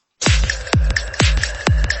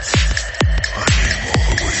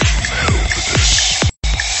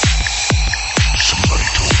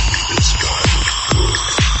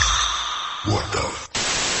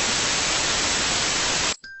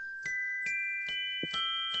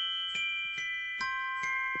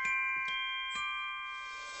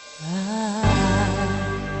I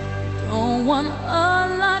don't want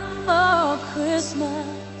a lot for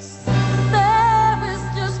Christmas. There is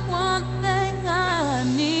just one thing I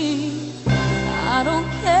need. I don't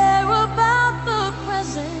care about the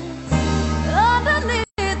presents underneath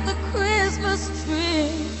the Christmas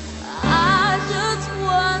tree. I just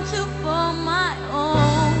want you for my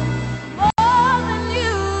own, more than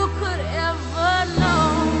you could ever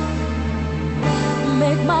know.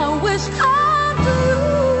 Make my wish come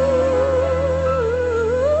true.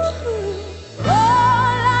 All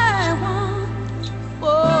I want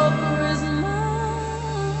for Christmas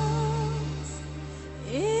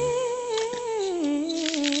is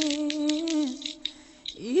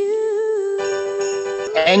you.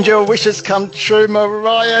 And your wishes come true,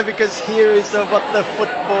 Mariah, because here is the What the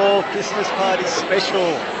Football Christmas Party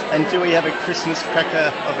special. And do we have a Christmas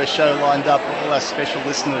cracker of a show lined up for all our special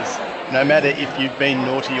listeners, no matter if you've been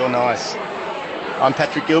naughty or nice. I'm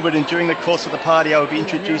Patrick Gilbert, and during the course of the party I will be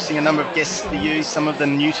introducing a number of guests to you, some of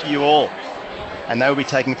them new to you all. And they will be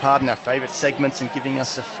taking part in our favourite segments and giving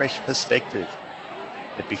us a fresh perspective.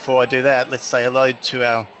 But before I do that, let's say hello to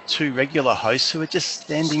our two regular hosts who are just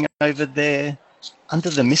standing over there under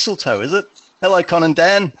the mistletoe, is it? Hello, Con and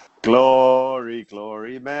Dan. Glory,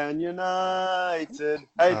 glory, Man United.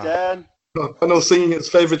 Hey, Dan. Connor's singing his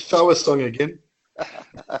favourite shower song again.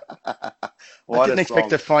 I didn't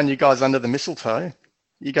expect to find you guys under the mistletoe.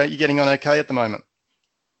 You're getting on okay at the moment?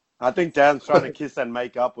 I think Dan's trying to kiss and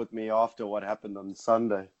make up with me after what happened on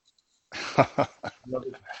Sunday.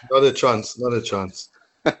 Not a chance, not a chance.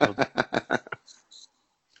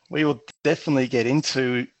 We will definitely get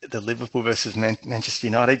into the Liverpool versus Manchester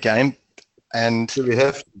United game. And Do we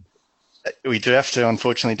have to? we do have to,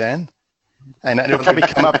 unfortunately, Dan. And it'll probably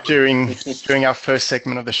come up during our first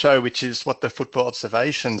segment of the show, which is What the Football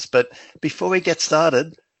Observations. But before we get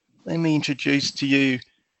started, let me introduce to you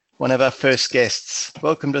one of our first guests.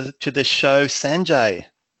 Welcome to the show, Sanjay.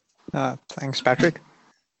 Thanks, Patrick.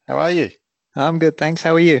 How are you? I'm good, thanks.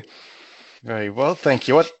 How are you? Very well, thank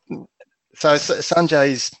you. So Sanjay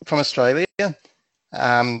is from Australia.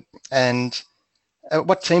 And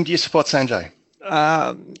what team do you support, Sanjay?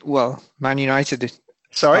 Well, Man United.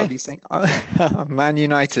 Sorry? Man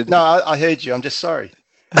United. No, I heard you. I'm just sorry.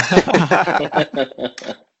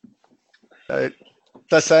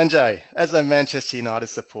 So Sanjay, as a Manchester United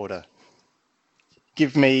supporter,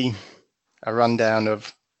 give me a rundown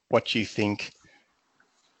of what you think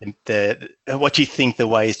the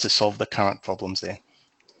way is to solve the current problems there.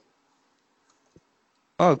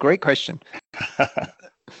 Oh, great question.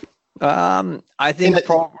 I think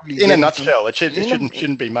probably in a nutshell, it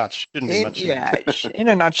shouldn't be much. Yeah, in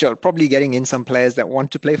a nutshell, probably getting in some players that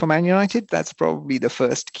want to play for Man United. That's probably the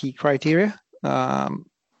first key criteria.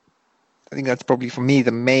 I think that's probably for me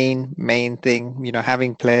the main thing.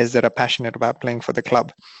 Having players that are passionate about playing for the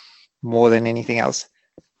club more than anything else.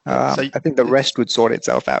 I think the rest would sort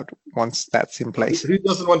itself out once that's in place. Who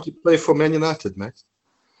doesn't want to play for Man United, Max?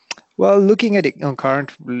 Well, looking at it on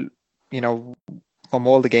current, from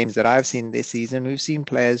all the games that I've seen this season, we've seen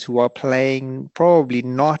players who are playing probably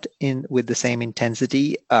not with the same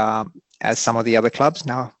intensity as some of the other clubs.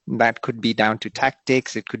 Now, that could be down to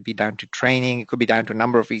tactics, it could be down to training, it could be down to a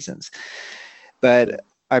number of reasons. But,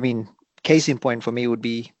 I mean, case in point for me would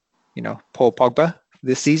be, Paul Pogba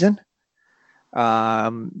this season.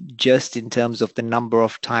 Just in terms of the number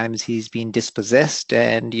of times he's been dispossessed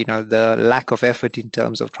and, the lack of effort in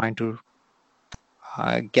terms of trying to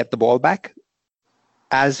get the ball back.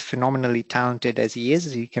 As phenomenally talented as he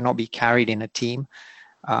is, he cannot be carried in a team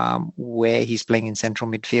where he's playing in central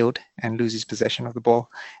midfield and loses possession of the ball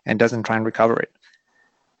and doesn't try and recover it.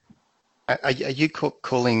 Are you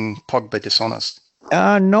calling Pogba dishonest?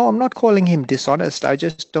 No, I'm not calling him dishonest. I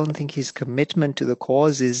just don't think his commitment to the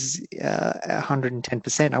cause is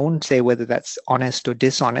 110%. I wouldn't say whether that's honest or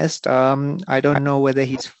dishonest. I don't know whether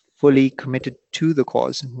he's fully committed to the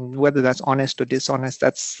cause. Whether that's honest or dishonest,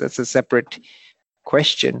 that's a separate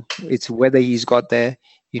question. It's whether he's got the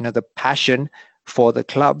passion for the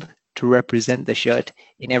club to represent the shirt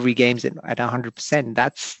in every game at 100%.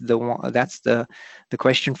 That's the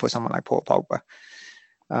question for someone like Paul Pogba.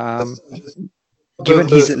 Given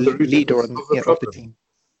he's a leader of the team.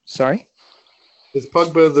 Sorry? Is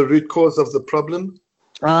Pogba the root cause of the problem?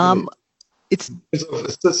 It's of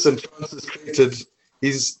assists and chances created.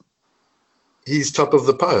 He's top of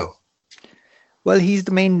the pile. Well, he's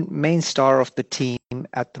the main star of the team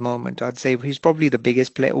at the moment. I'd say he's probably the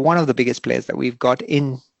biggest player, one of the biggest players that we've got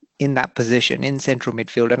in that position in central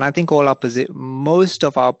midfield. And I think most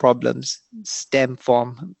of our problems stem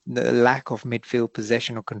from the lack of midfield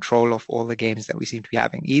possession or control of all the games that we seem to be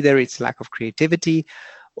having. Either it's lack of creativity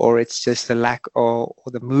or it's just the lack or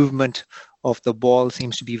the movement of the ball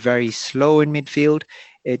seems to be very slow in midfield.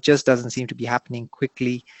 It just doesn't seem to be happening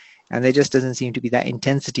quickly, and there just doesn't seem to be that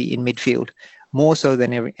intensity in midfield, more so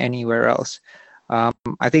than anywhere else.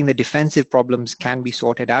 I think the defensive problems can be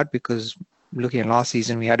sorted out because looking at last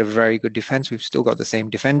season, we had a very good defense. We've still got the same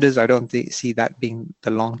defenders. I don't see that being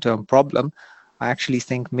the long-term problem. I actually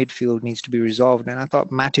think midfield needs to be resolved. And I thought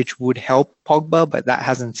Matic would help Pogba, but that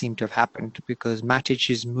hasn't seemed to have happened because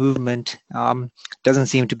Matic's movement doesn't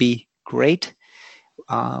seem to be great.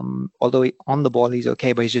 Although on the ball, he's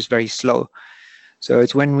okay, but he's just very slow. So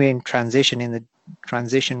it's when we're in the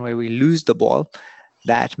transition where we lose the ball,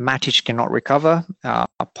 that Matic cannot recover.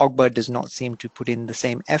 Pogba does not seem to put in the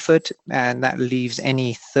same effort, and that leaves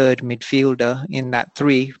any third midfielder in that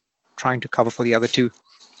three trying to cover for the other two.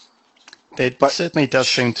 There certainly does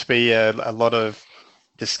seem to be a lot of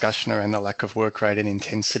discussion around the lack of work rate and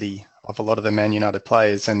intensity of a lot of the Man United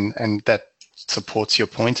players, and that supports your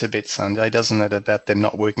point a bit, Sanjay, doesn't it, about them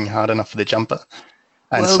not working hard enough for the jumper?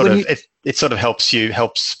 And well, it sort of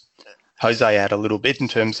helps Jose out a little bit in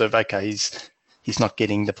terms of, okay, he's not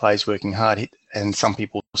getting the players working hard, and some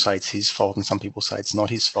people say it's his fault, and some people say it's not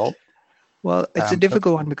his fault. Well, it's a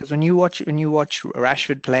difficult one because when you watch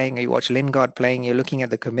Rashford playing, or you watch Lingard playing, you're looking at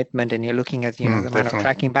the commitment and you're looking at the amount of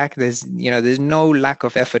tracking back. There's no lack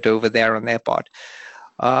of effort over there on their part.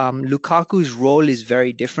 Lukaku's role is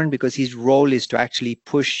very different because his role is to actually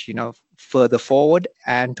push, further forward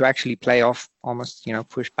and to actually play off almost,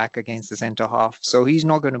 push back against the center half. So he's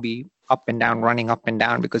not going to be up and down, running up and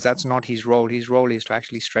down, because that's not his role. His role is to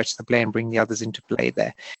actually stretch the play and bring the others into play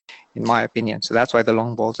there, in my opinion. So that's why the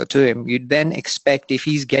long balls are to him. You'd then expect, if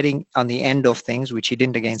he's getting on the end of things, which he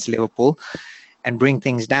didn't against Liverpool, and bring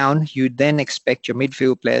things down, you'd then expect your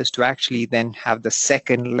midfield players to actually then have the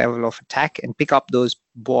second level of attack and pick up those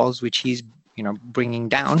balls which he's, bringing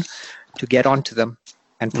down, to get onto them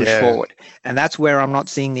and push forward. And that's where I'm not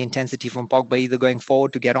seeing the intensity from Pogba, either going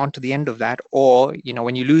forward to get onto the end of that, or,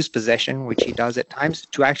 when you lose possession, which he does at times,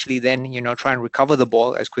 to actually then, try and recover the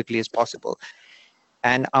ball as quickly as possible.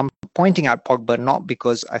 And I'm pointing out Pogba not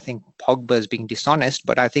because I think Pogba is being dishonest,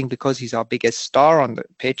 but I think because he's our biggest star on the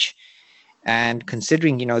pitch, and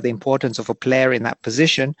considering, the importance of a player in that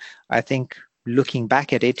position, I think looking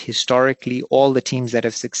back at it, historically, all the teams that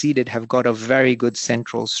have succeeded have got a very good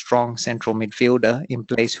strong central midfielder in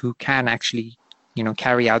place who can actually,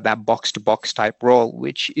 carry out that box-to-box type role,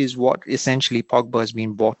 which is what essentially Pogba has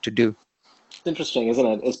been brought to do. It's interesting, isn't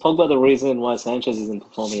it? Is Pogba the reason why Sanchez isn't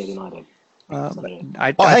performing at United?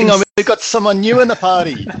 Hang on, we've got someone new in the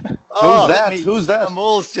party. Who's that?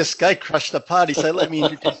 Amal's just crushed the party, so let me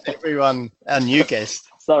introduce everyone, our new guest.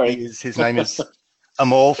 Sorry. His name is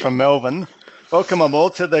Amal from Melbourne. Welcome, Amal,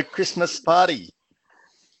 to the Christmas party.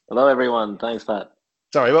 Hello, everyone. Thanks, Pat.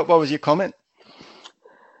 Sorry, what was your comment?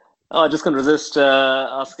 I just couldn't resist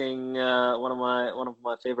asking one of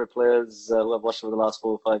my favorite players who I've watched over the last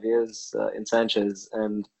 4 or 5 years in Sanchez,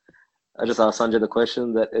 and I just asked Sanjay the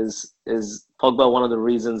question: that is Pogba one of the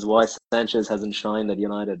reasons why Sanchez hasn't shined at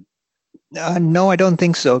United? No, I don't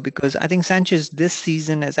think so, because I think Sanchez this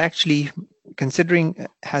season has actually, considering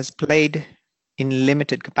has played in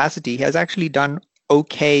limited capacity, he has actually done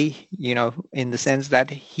okay, in the sense that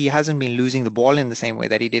he hasn't been losing the ball in the same way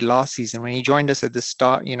that he did last season. When he joined us at the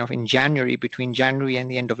start, in January, between January and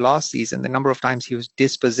the end of last season, the number of times he was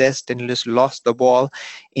dispossessed and just lost the ball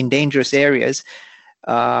in dangerous areas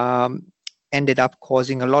ended up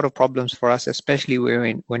causing a lot of problems for us, especially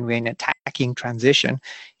when we're in attacking transition.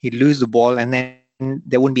 He'd lose the ball and then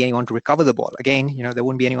there wouldn't be anyone to recover the ball. Again, there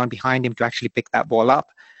wouldn't be anyone behind him to actually pick that ball up.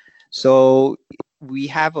 So we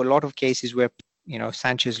have a lot of cases where,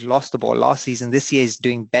 Sanchez lost the ball last season. This year is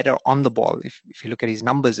doing better on the ball, if you look at his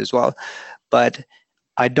numbers as well. But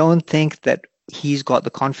I don't think that he's got the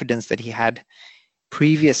confidence that he had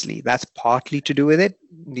previously. That's partly to do with it.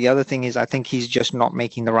 The other thing is I think he's just not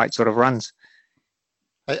making the right sort of runs.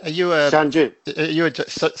 Are you a Sanjay?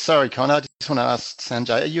 Sorry, Connor. I just want to ask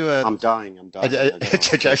Sanjay. Are you a? I'm dying.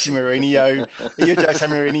 Jose Mourinho. Are you a Jose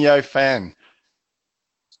Mourinho fan?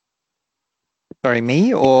 Sorry,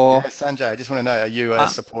 me or? Yeah, Sanjay, I just want to know, are you a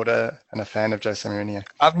supporter and a fan of Jose Mourinho?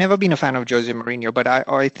 I've never been a fan of Jose Mourinho, but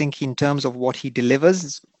I think in terms of what he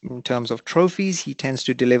delivers, in terms of trophies, he tends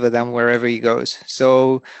to deliver them wherever he goes.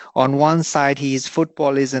 So on one side, his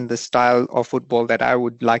football isn't the style of football that I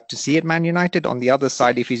would like to see at Man United. On the other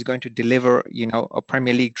side, if he's going to deliver, a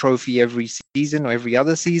Premier League trophy every season or every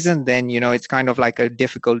other season, then, it's kind of like a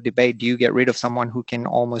difficult debate. Do you get rid of someone who can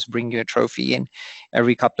almost bring you a trophy in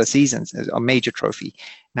every couple of seasons, a major trophy?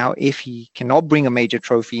 Now, if he cannot bring a major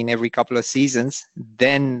trophy in every couple of seasons,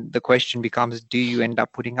 then the question becomes, do you end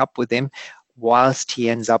up putting up with him whilst he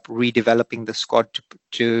ends up redeveloping the squad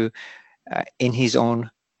to in his own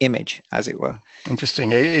image, as it were?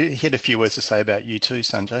 Interesting. He had a few words to say about you too,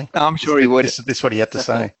 Sanjay. I'm sure he would. This is what he had to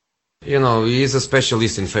say. He is a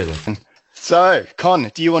specialist in failure. So, Con,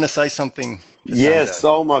 do you want to say something? Yes.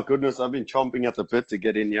 Oh my goodness, I've been chomping at the bit to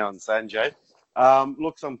get in here on Sanjay.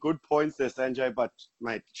 Look, some good points there, Sanjay, but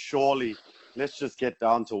mate, surely let's just get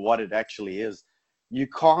down to what it actually is. You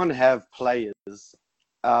can't have players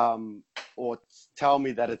or tell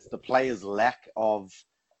me that it's the players' lack of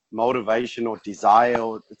motivation or desire.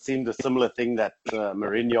 Or it seemed a similar thing that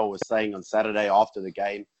Mourinho was saying on Saturday after the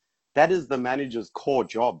game. That is the manager's core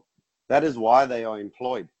job. That is why they are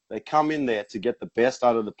employed. They come in there to get the best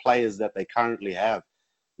out of the players that they currently have.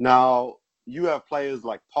 Now, you have players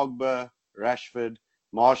like Pogba, Rashford,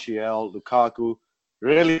 Martial, Lukaku,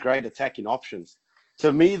 really great attacking options.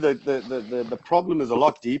 To me, the problem is a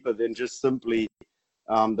lot deeper than just simply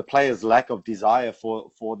the player's lack of desire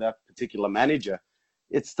for that particular manager.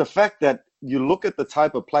 It's the fact that you look at the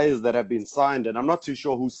type of players that have been signed, and I'm not too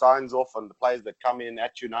sure who signs off on the players that come in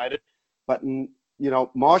at United, but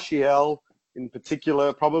Martial in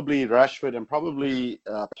particular, probably Rashford, and probably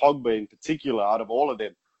Pogba in particular, out of all of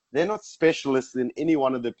them, they're not specialists in any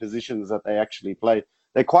one of the positions that they actually play.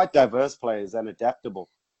 They're quite diverse players and adaptable.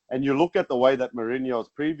 And you look at the way that Mourinho's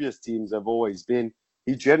previous teams have always been,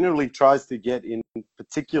 he generally tries to get in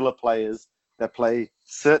particular players that play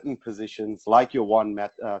certain positions, like your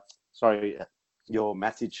your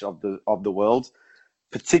Matic of the world,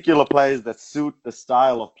 particular players that suit the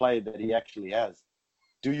style of play that he actually has.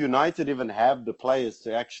 Do United even have the players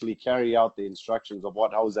to actually carry out the instructions of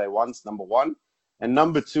what Jose wants, number one? And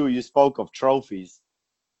number two, you spoke of trophies.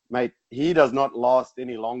 Mate, he does not last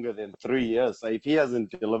any longer than 3 years. So if he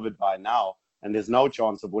hasn't delivered by now, and there's no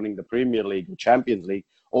chance of winning the Premier League or Champions League,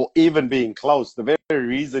 or even being close, the very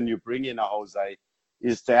reason you bring in a Jose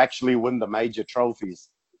is to actually win the major trophies.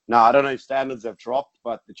 Now, I don't know if standards have dropped,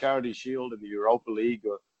 but the Charity Shield and the Europa League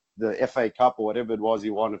or the FA Cup or whatever it was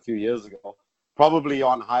he won a few years ago, probably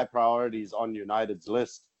on high priorities on United's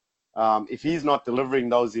list. If he's not delivering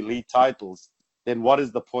those elite titles, then what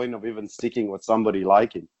is the point of even sticking with somebody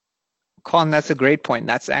like him? Con, that's a great point.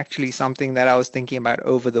 That's actually something that I was thinking about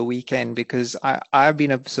over the weekend, because I've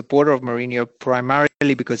been a supporter of Mourinho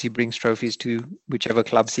primarily because he brings trophies to whichever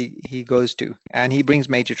clubs he goes to, and he brings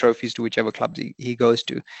major trophies to whichever clubs he goes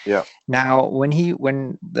to. Yeah. Now,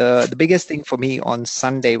 when the biggest thing for me on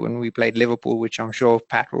Sunday when we played Liverpool, which I'm sure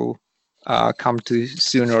Pat will come to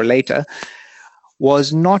sooner or later,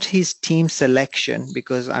 was not his team selection,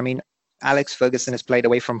 because I mean, Alex Ferguson has played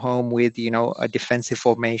away from home with, a defensive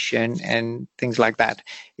formation and things like that.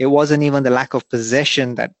 It wasn't even the lack of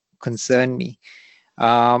possession that concerned me.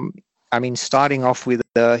 I mean, starting off with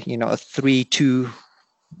a 3-2,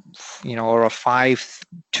 or a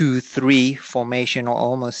 5-2-3 formation, or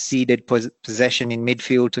almost ceded possession in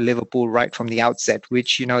midfield to Liverpool right from the outset,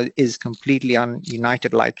 which, is completely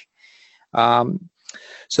un-United-like.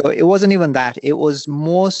 So it wasn't even that. It was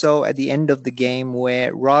more so at the end of the game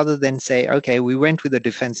where, rather than say, okay, we went with a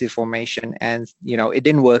defensive formation and, it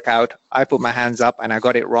didn't work out, I put my hands up and I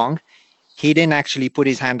got it wrong. He didn't actually put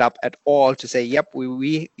his hand up at all to say, yep,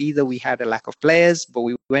 we had a lack of players, but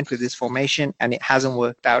we went with this formation and it hasn't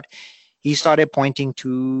worked out. He started pointing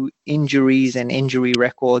to injuries and injury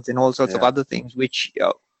records and all sorts of other things, which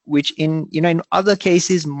in other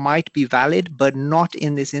cases might be valid, but not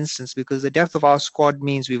in this instance, because the depth of our squad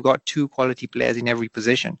means we've got 2 quality players in every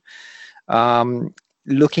position.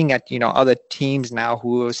 Looking at, other teams now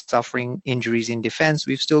who are suffering injuries in defense,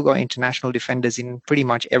 we've still got international defenders in pretty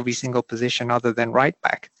much every single position other than right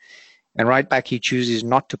back. And right back, he chooses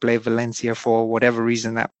not to play Valencia for whatever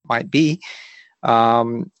reason that might be.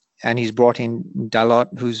 And he's brought in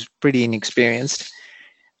Dalot, who's pretty inexperienced.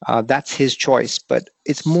 That's his choice, but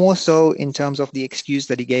it's more so in terms of the excuse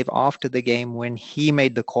that he gave after the game when he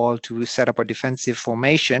made the call to set up a defensive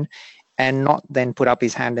formation, and not then put up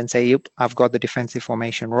his hand and say, yep, I've got the defensive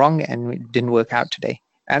formation wrong and it didn't work out today.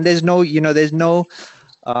 And there's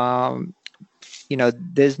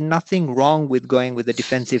nothing wrong with going with a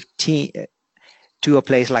defensive team to a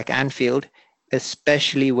place like Anfield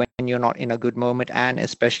especially when you're not in a good moment, and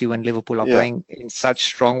especially when Liverpool are Yeah. playing in such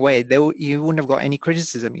strong way. You wouldn't have got any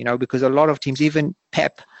criticism, because a lot of teams, even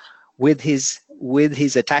Pep, with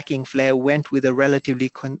his attacking flair, went with a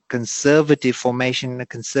relatively conservative formation and a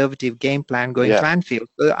conservative game plan going to Anfield.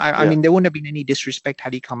 I mean, there wouldn't have been any disrespect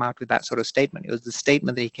had he come out with that sort of statement. It was the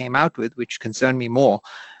statement that he came out with which concerned me more,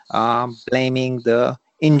 blaming the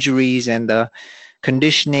injuries and the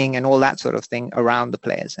conditioning and all that sort of thing around the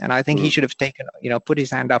players. And I think he should have taken, put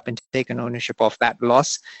his hand up and taken ownership of that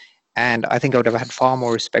loss. And I think I would have had far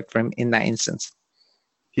more respect for him in that instance.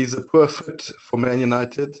 He's a poor fit for Man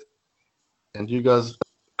United. And you guys,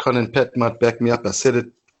 Con and Pat, might back me up. I said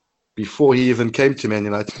it before he even came to Man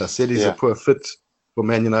United. I said he's a poor fit for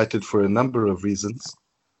Man United for a number of reasons.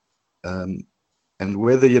 And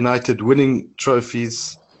whether United winning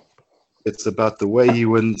trophies, it's about the way he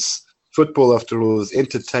wins. Football, after all, is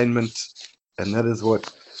entertainment, and that is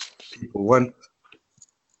what people want.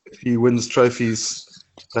 If he wins trophies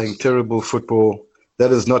playing terrible football,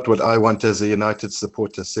 that is not what I want as a United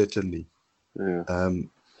supporter, certainly. Yeah.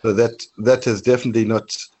 So that has definitely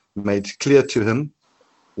not made clear to him.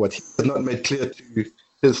 What he has not made clear to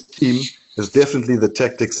his team is definitely the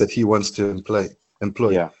tactics that he wants to employ.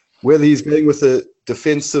 Yeah. Whether he's going with a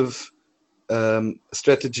defensive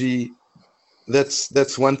strategy,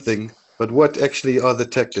 that's one thing. But what actually are the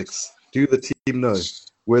tactics? Do the team know?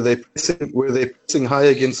 Were they pressing high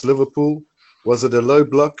against Liverpool? Was it a low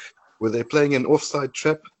block? Were they playing an offside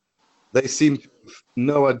trap? They seemed to have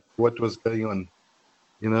no idea what was going on.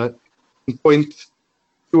 Point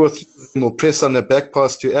 2 or 3 of them will press on the back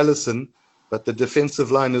pass to Alisson, but the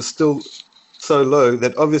defensive line is still so low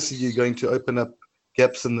that obviously you're going to open up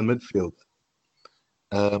gaps in the midfield.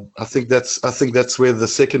 I think that's where the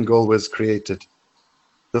second goal was created.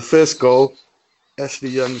 The first goal, Ashley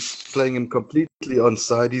Young's playing him completely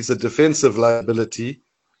onside. He's a defensive liability.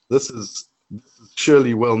 This is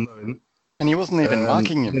surely well known. And he wasn't even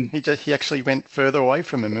marking him. He actually went further away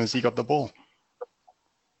from him as he got the ball.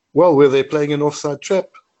 Well, were they playing an offside trap?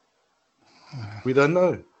 We don't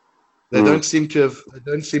know. They don't seem to have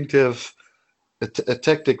a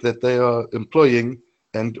tactic that they are employing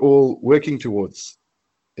and all working towards.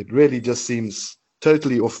 It really just seems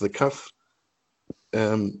totally off the cuff.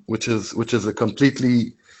 Which is a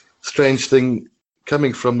completely strange thing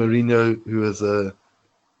coming from Mourinho, who has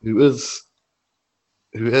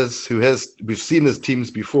we've seen his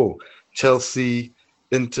teams before, Chelsea,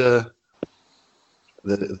 Inter.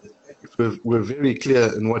 Were very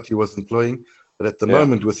clear in what he was employing, but at the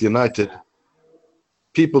moment with United,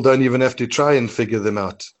 people don't even have to try and figure them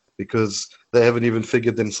out because they haven't even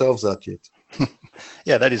figured themselves out yet.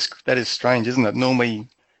 Yeah, that is strange, isn't it? Normally,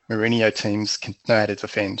 Mourinho teams can know how to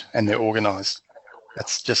defend and they're organised.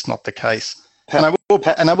 That's just not the case. And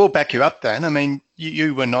I will back you up, Dan. I mean,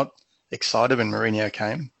 you were not excited when Mourinho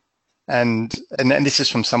came, and this is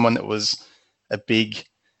from someone that was a big,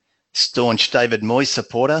 staunch David Moyes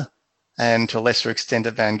supporter, and to a lesser extent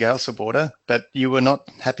a Van Gaal supporter. But you were not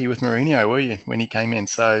happy with Mourinho, were you, when he came in?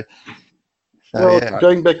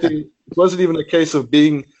 Going back to, it wasn't even a case of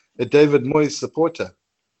being a David Moyes supporter.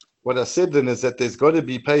 What I said then is that there's got to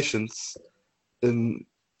be patience in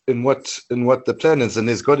what the plan is, and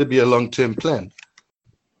there's got to be a long-term plan,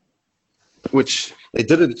 which they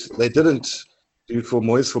didn't do for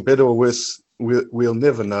Moyes. For better or worse, we'll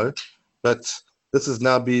never know. But this has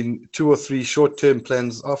now been 2 or 3 short-term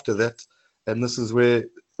plans after that, and this is the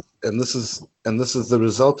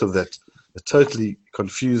result of that: a totally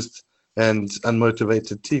confused and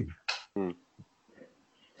unmotivated team.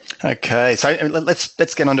 Okay, so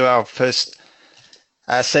let's get on to our first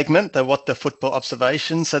segment, the What the Football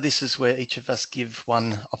observation. So this is where each of us give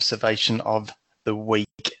one observation of the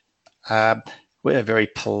week. We're a very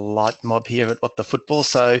polite mob here at What the Football,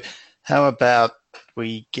 so how about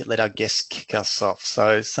we let our guests kick us off?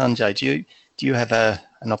 So Sanjay, do you have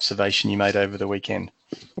an observation you made over the weekend?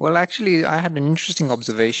 Well, actually, I had an interesting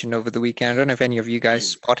observation over the weekend. I don't know if any of you guys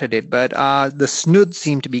spotted it, but the snood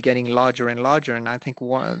seemed to be getting larger and larger. And I think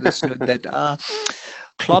one of the snood that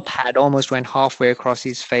Klopp had almost went halfway across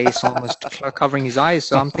his face, almost covering his eyes.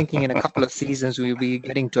 So I'm thinking in a couple of seasons, we'll be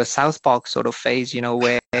getting to a South Park sort of phase,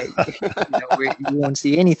 where, where you won't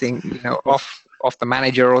see anything, off the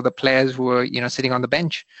manager or the players who are, sitting on the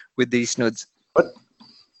bench with these snoods.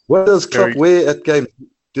 What does Klopp wear at games?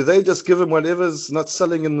 Do they just give him whatever's not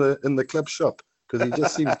selling in the club shop? Because he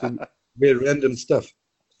just seems to wear random stuff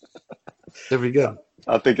every game.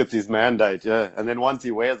 I think it's his mandate, yeah. And then once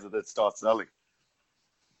he wears it, it starts selling.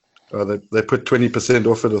 Oh, they put 20%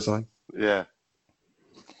 off it or something. Yeah.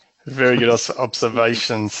 Very good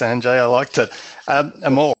observation, Sanjay. I liked it.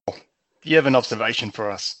 Amol, do you have an observation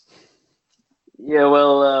for us? Yeah,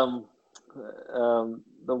 well,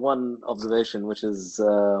 the one observation, which is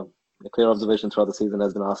a clear observation throughout the season,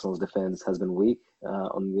 has been Arsenal's defense has been weak.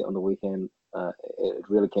 On the weekend, it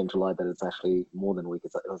really came to light that it's actually more than weak.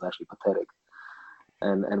 It was actually pathetic.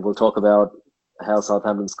 And we'll talk about how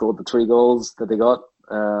Southampton scored the 3 goals that they got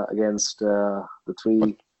against the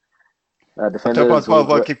 3 defenders.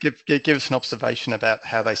 Give us an observation about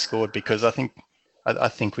how they scored, because I think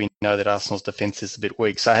we know that Arsenal's defence is a bit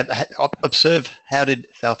weak. So observe, how did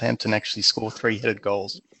Southampton actually score 3-headed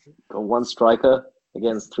goals? One striker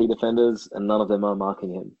against 3 defenders, and none of them are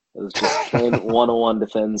marking him. It was just plain one-on-one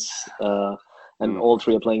defence, and all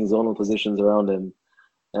 3 are playing zonal positions around him,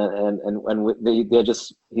 and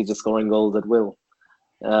he's just scoring goals at will.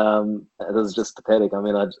 It was just pathetic. I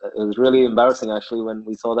mean, it was really embarrassing actually when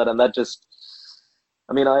we saw that, and that just,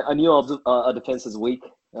 I mean, I knew our defense is weak,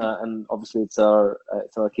 and obviously it's our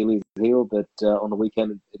Achilles heel, but on the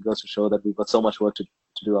weekend it goes to show that we've got so much work to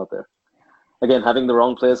do out there. Again, having the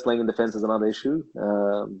wrong players playing in defense is another issue,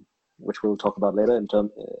 which we'll talk about later.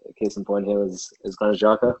 Case in point here is Granit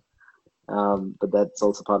Xhaka, but that's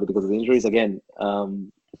also partly because of the injuries. Again,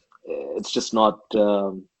 it's just not.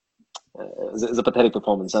 It's a pathetic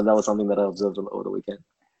performance, and that was something that I observed over the weekend.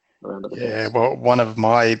 Yeah, well, one of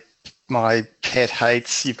my pet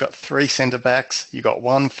hates. You've got 3 centre backs, you've got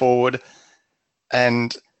 1 forward,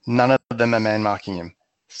 and none of them are man marking him.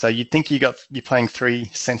 So you'd think you're playing 3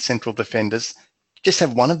 central defenders. Just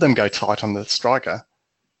have one of them go tight on the striker,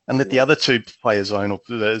 and let the other 2 play a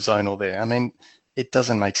zonal there. I mean, it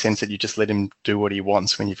doesn't make sense that you just let him do what he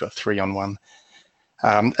wants when you've got 3-on-1.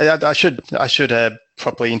 I should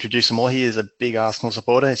properly introduce him all. He is a big Arsenal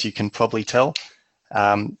supporter, as you can probably tell.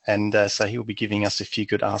 So he'll be giving us a few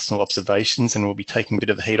good Arsenal observations, and we'll be taking a bit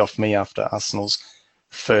of the heat off me after Arsenal's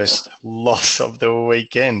first loss of the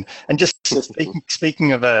weekend. And just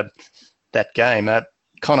speaking of that game,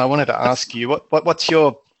 Con, I wanted to ask you, what's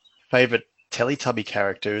your favourite Teletubby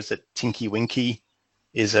character? Is it Tinky Winky?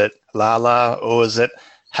 Is it Lala? Or is it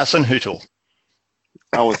Hasenhüttl?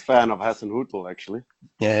 I was a fan of Hasenhüttl, actually.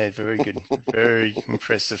 Yeah, very good. Very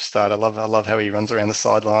impressive start. I love how he runs around the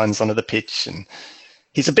sidelines onto the pitch, and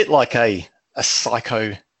he's a bit like a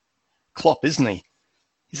psycho Klopp, isn't he?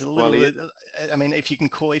 He's a little. I mean, if you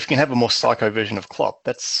can have a more psycho version of Klopp,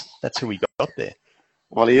 that's who we got there.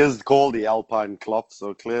 Well, he is called the Alpine Klopp,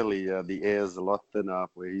 so clearly the air is a lot thinner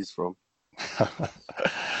where he's from.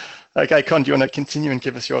 Okay, Con, do you want to continue and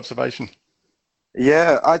give us your observation?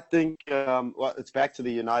 Yeah, I think it's back to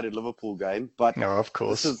the United-Liverpool game, but no, of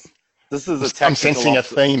course. This is a tactical. I'm sensing a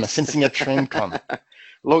theme, sensing a trend, Con.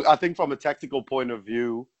 Look, I think from a tactical point of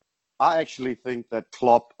view, I actually think that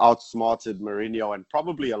Klopp outsmarted Mourinho and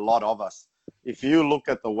probably a lot of us. If you look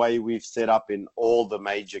at the way we've set up in all the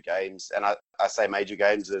major games, and I say major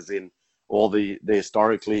games as in all the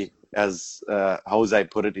historically, as Jose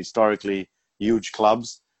put it, historically huge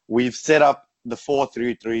clubs, we've set up the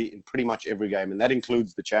 4-3-3 in pretty much every game, and that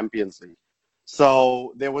includes the Champions League.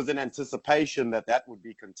 So there was an anticipation that would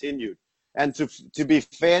be continued. And to be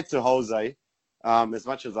fair to Jose, as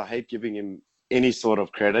much as I hate giving him any sort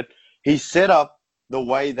of credit, he set up the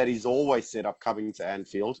way that he's always set up coming to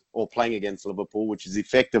Anfield or playing against Liverpool, which is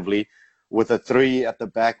effectively with a 3 at the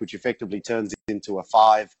back, which effectively turns into a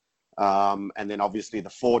 5. And then obviously the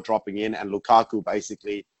 4 dropping in, and Lukaku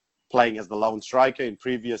basically playing as the lone striker. In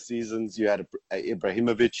previous seasons, you had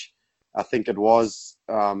Ibrahimovic, I think it was,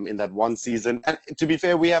 in that one season. And to be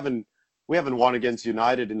fair, we haven't won against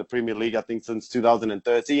United in the Premier League, I think, since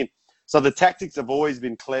 2013. So the tactics have always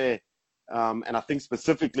been clear, and I think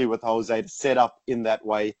specifically with Jose, to set up in that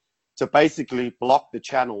way to basically block the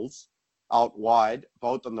channels out wide,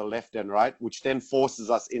 both on the left and right, which then forces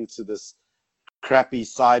us into this crappy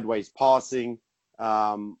sideways passing,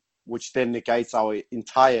 which then negates our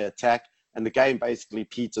entire attack, and the game basically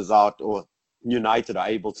peters out, or United are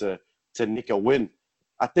able to nick a win.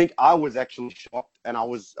 I think I was actually shocked, and I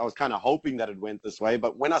was kind of hoping that it went this way,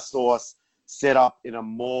 but when I saw us set up in a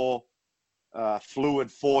more fluid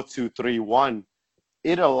 4-2-3-1,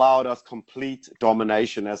 it allowed us complete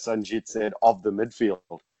domination, as Sanjit said, of the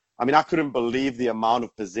midfield. I mean, I couldn't believe the amount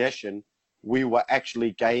of possession we were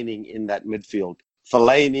actually gaining in that midfield.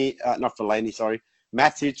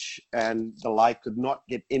 Matic and the like could not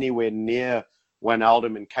get anywhere near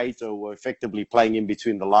Wijnaldum and Keita were effectively playing in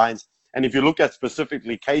between the lines. And if you look at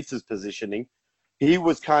specifically Keita's positioning, he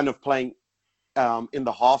was kind of playing in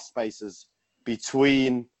the half spaces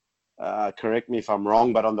between, correct me if I'm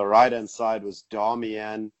wrong, but on the right-hand side was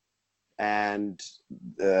Darmian and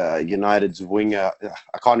United's winger.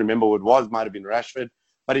 I can't remember who it was. Might have been Rashford.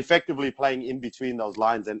 but effectively playing in between those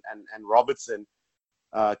lines and Robertson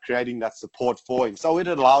creating that support for him. So it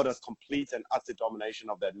allowed us complete and utter domination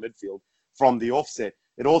of that midfield from the offset.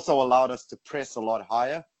 It also allowed us to press a lot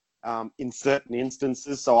higher in certain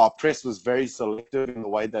instances. So our press was very selective in the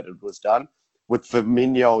way that it was done, with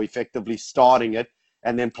Firmino effectively starting it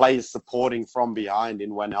and then players supporting from behind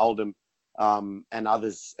in Wijnaldum and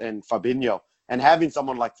others, and Fabinho. And having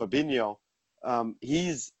someone like Fabinho,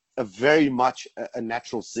 he's very much a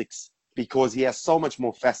natural six because he has so much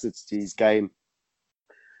more facets to his game.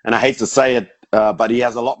 And I hate to say it, but he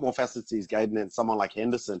has a lot more facets to his game than someone like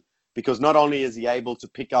Henderson, because not only is he able to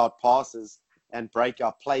pick out passes and break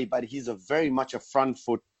up play, but he's very much a front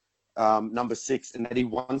foot number six, in that he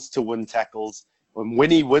wants to win tackles. And when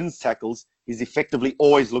he wins tackles, he's effectively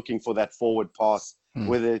always looking for that forward pass,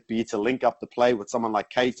 whether it be to link up the play with someone like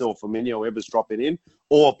Keita or Firmino, whoever's dropping in,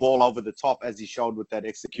 or a ball over the top, as he showed with that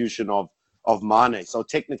execution of Mane. So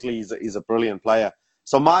technically, he's a brilliant player.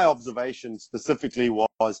 So my observation specifically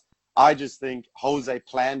was, I just think Jose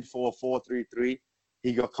planned for a 4-3-3.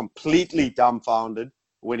 He got completely dumbfounded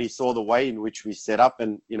when he saw the way in which we set up.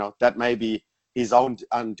 And, that may be his own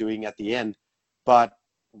undoing at the end. But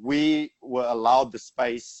we were allowed the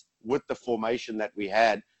space with the formation that we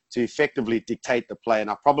had to effectively dictate the play. And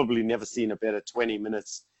I've probably never seen a better 20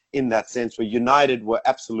 minutes in that sense, where United were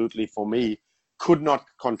absolutely, for me, could not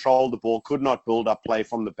control the ball, could not build up play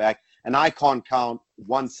from the back. And I can't count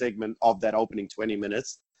one segment of that opening 20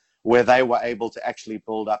 minutes where they were able to actually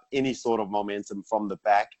build up any sort of momentum from the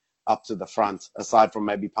back up to the front, aside from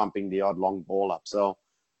maybe pumping the odd long ball up. So,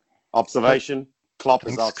 observation, Klopp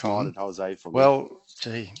has outsmarted Jose for me. Well,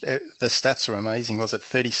 gee, the stats are amazing. Was it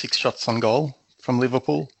 36 shots on goal from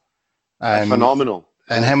Liverpool? Phenomenal.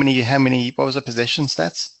 And how many, what was the possession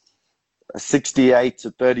stats?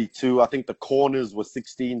 68-32. I think the corners were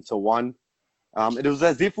 16-1. It was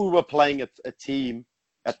as if we were playing a team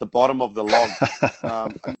at the bottom of the log.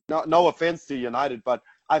 No offense to United, but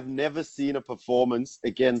I've never seen a performance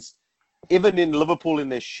against, even in Liverpool in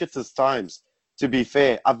their shittest times, to be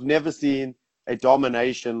fair, I've never seen a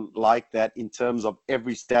domination like that in terms of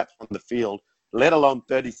every stat on the field, let alone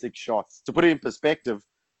 36 shots. To put it in perspective,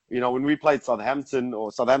 when we played Southampton,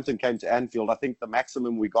 or Southampton came to Anfield, I think the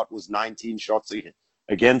maximum we got was 19 shots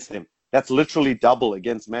against them. That's literally double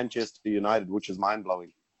against Manchester United, which is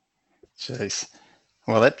mind-blowing. Jeez.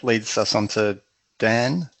 Well, that leads us on to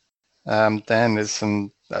Dan. Dan, there's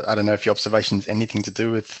some, I don't know if your observation has anything to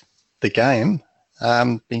do with the game.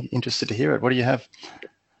 Be interested to hear it. What do you have?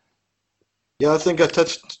 Yeah, I think I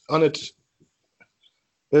touched on it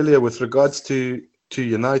earlier with regards to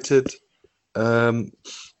United.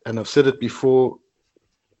 And I've said it before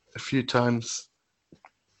a few times.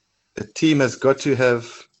 A team has got to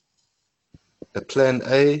have a plan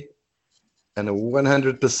A and a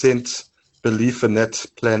 100% belief in that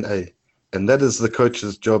plan A. And that is the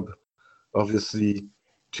coach's job, obviously,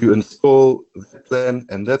 to install that plan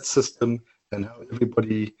and that system and how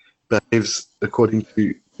everybody behaves according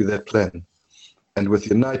to that plan. And with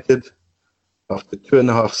United, after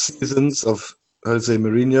 2.5 seasons of Jose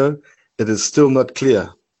Mourinho, it is still not clear.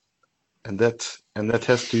 And that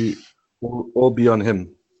has to all be on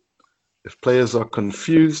him. If players are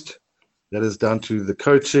confused, that is down to the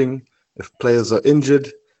coaching. If players are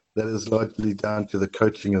injured, that is largely down to the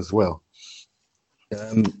coaching as well.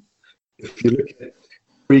 If you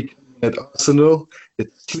look at Arsenal,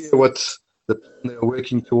 it's clear what the plan they are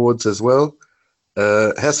working towards as well.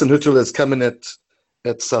 Hasenhüttl has come in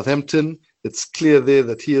at Southampton. It's clear there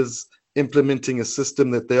that he is implementing a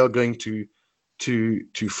system that they are going to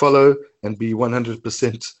follow and be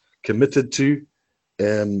 100% committed to.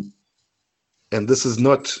 And this is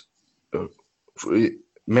not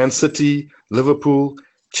Man City, Liverpool,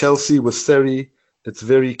 Chelsea with Sarri. It's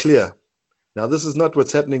very clear. Now, this is not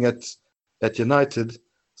what's happening at United.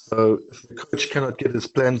 So if the coach cannot get his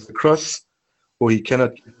plans across, or he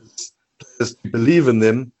cannot get his players to believe in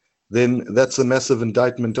them, then that's a massive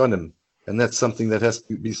indictment on him. And that's something that has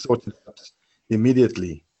to be sorted out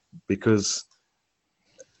immediately, because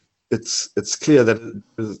it's clear that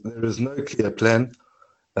there is no clear plan.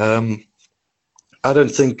 I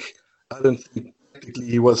don't think practically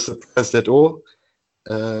he was surprised at all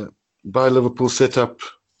by Liverpool's setup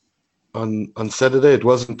on Saturday. It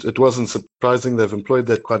wasn't surprising. They've employed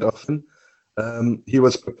that quite often. He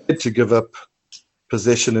was prepared to give up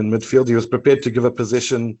possession in midfield. He was prepared to give up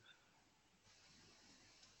possession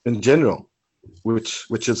in general,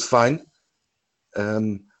 which is fine.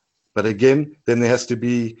 But again, then there has to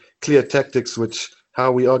be clear tactics, how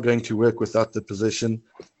we are going to work without the possession.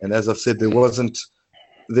 And as I've said, there wasn't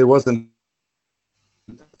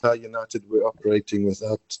how United were operating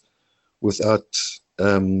without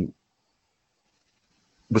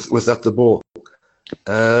the ball.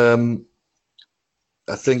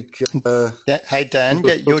 I think. Hey Dan,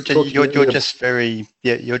 you're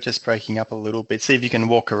just breaking up a little bit. See if you can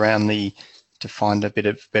walk around to find a bit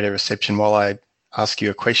of better reception while I ask you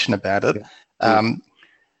a question about it.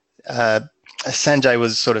 Sanjay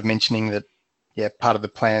was sort of mentioning that, part of the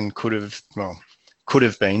plan could have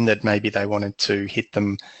been that maybe they wanted to hit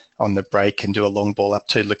them on the break and do a long ball up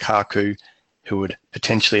to Lukaku, who would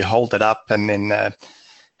potentially hold it up and then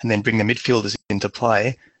bring the midfielders into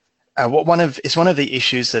play. One of the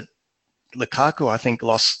issues that Lukaku, I think,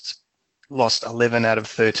 lost 11 out of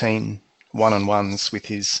 13 one-on-ones with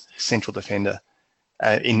his central defender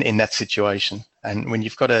in that situation. And when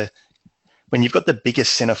you've got the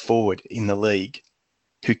biggest centre forward in the league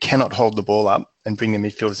who cannot hold the ball up and bring the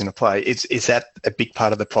midfielders into play, is that a big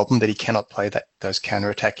part of the problem, that he cannot play those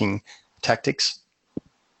counter-attacking tactics?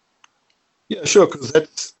 Yeah, sure, because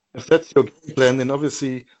if that's your game plan, then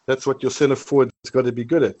obviously that's what your centre forward's got to be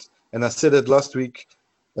good at. And I said it last week,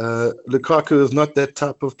 Lukaku is not that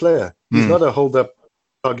type of player. He's not a hold-up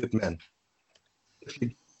target man.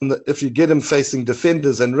 If you get him facing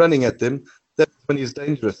defenders and running at them, that's when he's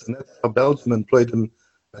dangerous. And that's how Belgium employed him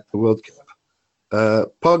at the World Cup.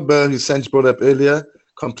 Pogba, who Sanj brought up earlier,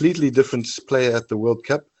 completely different player at the World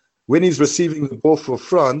Cup. When he's receiving the ball for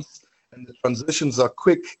France and the transitions are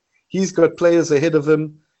quick, he's got players ahead of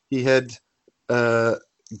him. He had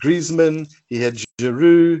Griezmann, he had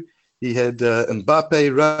Giroud, he had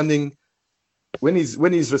Mbappe running. When he's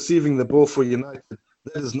receiving the ball for United,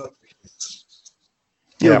 that is not the case.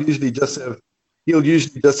 He'll usually just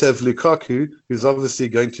have Lukaku, who's obviously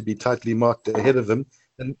going to be tightly marked ahead of him,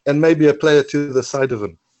 and maybe a player to the side of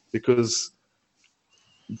him, because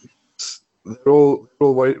they're all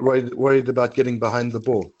worried about getting behind the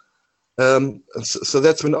ball. So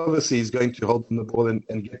that's when obviously he's going to hold the ball and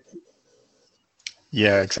get.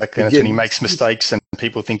 Yeah, exactly. That's when he makes mistakes and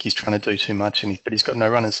people think he's trying to do too much, but he's got no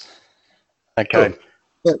runners. Okay.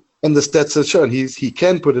 Yeah. And the stats have shown he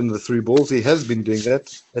can put in the through balls. He has been doing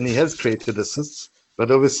that, and he has created assists.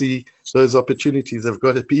 But obviously, those opportunities have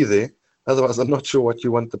got to be there. Otherwise, I'm not sure what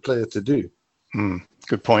you want the player to do.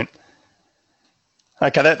 Good point.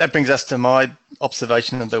 Okay, that brings us to my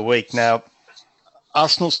observation of the week. Now,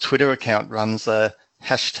 Arsenal's Twitter account runs a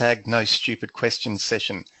 #NoStupidQuestions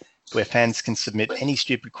session, where fans can submit any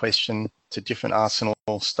stupid question to different Arsenal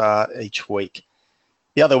star each week.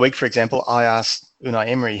 The other week, for example, I asked Unai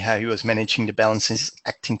Emery how he was managing to balance his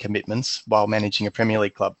acting commitments while managing a Premier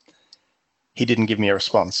League club. He didn't give me a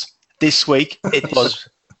response. This week it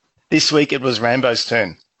was Rambo's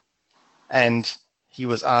turn, and he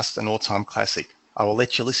was asked an all-time classic. I will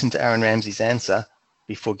let you listen to Aaron Ramsey's answer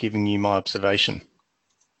before giving you my observation.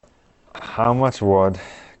 How much wood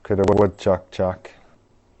could a woodchuck chuck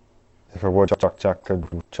if a woodchuck could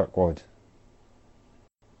chuck wood?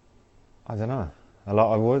 I don't know. A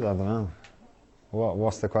lot of wood? I don't know.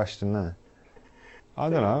 What's the question there? I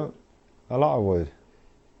don't know. A lot of wood.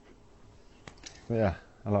 Yeah,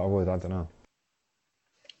 a lot of wood. I don't know.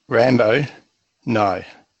 Rambo? No.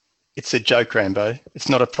 It's a joke, Rambo. It's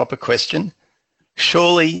not a proper question.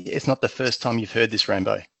 Surely it's not the first time you've heard this,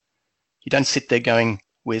 Rambo. You don't sit there going,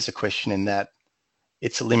 where's the question in that?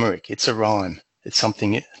 It's a limerick. It's a rhyme. It's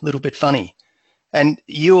something a little bit funny. And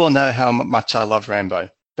you all know how much I love Rambo,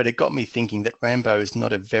 but it got me thinking that Rambo is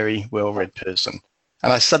not a very well-read person.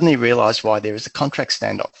 And I suddenly realised why there is a contract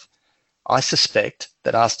standoff. I suspect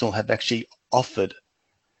that Arsenal have actually offered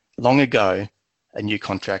long ago a new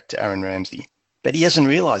contract to Aaron Ramsey, but he hasn't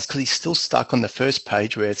realised because he's still stuck on the first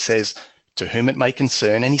page where it says, to whom it may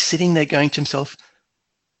concern, and he's sitting there going to himself,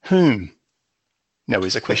 whom? No,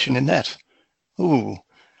 there's a question in that. Ooh.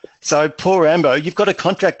 So poor Rambo, you've got a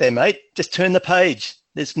contract there, mate. Just turn the page.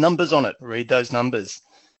 There's numbers on it. Read those numbers.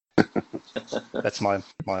 That's my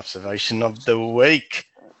observation of the week,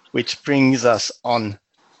 which brings us on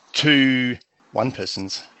to one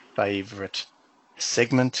person's favourite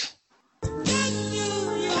segment.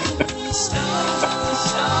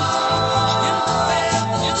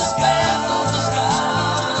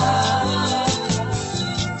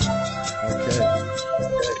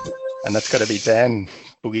 And that's got to be Dan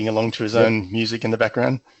boogieing along to his own music in the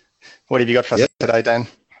background. What have you got for us today, Dan?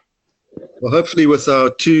 Well, hopefully with our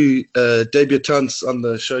two debutantes on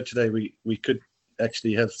the show today, we could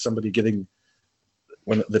actually have somebody getting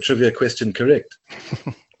the trivia question correct.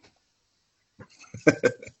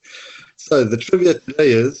 So the trivia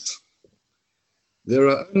today is, there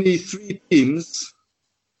are only 3 teams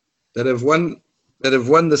that have won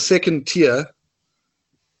the second tier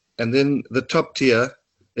and then the top tier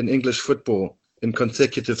in English football in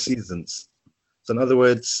consecutive seasons. So in other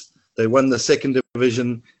words, they won the second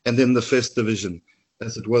division and then the first division,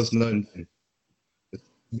 as it was known then. It's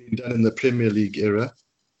been done in the Premier League era.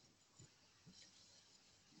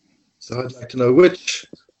 So I'd like to know which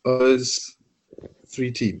of those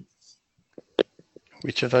three teams.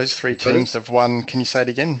 Which of those three teams have won? Can you say it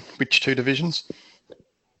again? Which two divisions?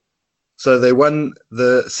 So they won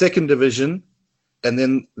the second division, and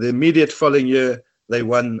then the immediate following year, they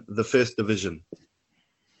won the first division.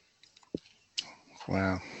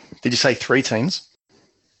 Wow. Did you say three teams?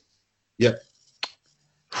 Yep.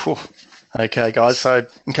 Whew. Okay, guys. So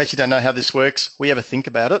in case you don't know how this works, we have a think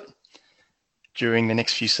about it during the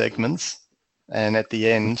next few segments. And at the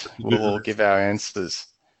end, we'll all give our answers.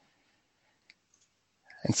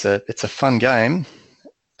 It's a fun game.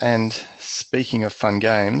 And speaking of fun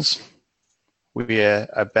games, we are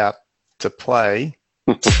about to play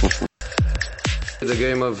The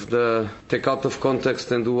game of the take out of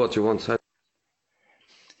context and do what you want.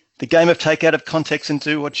 the game of take out of context and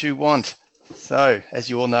do what you want. So, as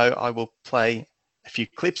you all know, I will play a few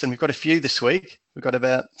clips, and we've got a few this week. We've got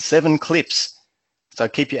about 7 clips. So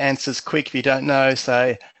keep your answers quick. If you don't know,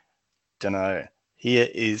 say, don't know. Here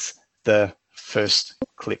is the first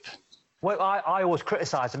clip. Well, I always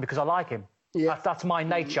criticise him because I like him. Yeah. That's my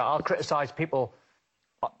nature. I'll criticise people,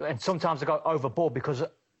 and sometimes I go overboard because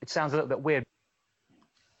it sounds a little bit weird.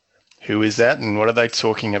 Who is that, and what are they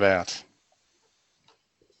talking about?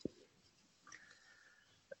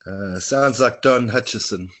 Sounds like Don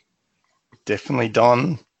Hutchison. Definitely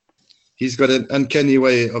Don. He's got an uncanny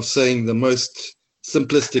way of saying the most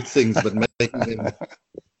simplistic things, but making them,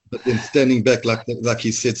 but then standing back like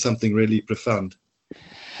he said something really profound.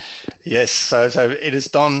 Yes, so it is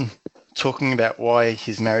Don talking about why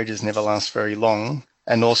his marriages never last very long,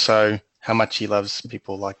 and also how much he loves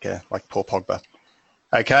people like Paul Pogba.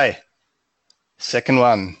 Okay, second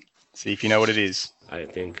one. See if you know what it is. I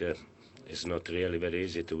think it's not really very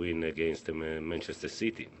easy to win against Manchester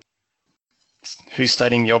City. Who's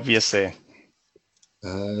stating the obvious there?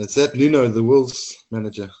 Is that Nuno, the Wolves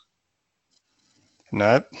manager?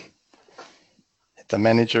 No. The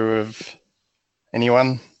manager of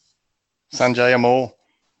anyone? Sanjay Amol?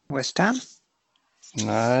 West Ham?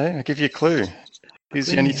 No, I'll give you a clue. Who's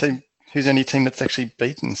the only team that's actually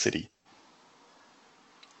beaten City?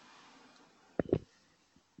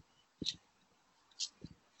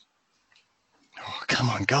 Oh, come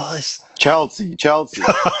on, guys. Chelsea. Thank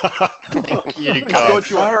you, I God. thought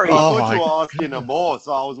you were asking him more,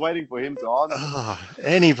 so I was waiting for him to answer. Oh,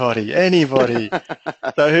 anybody.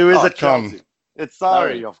 So who is it, Con? Chelsea. It's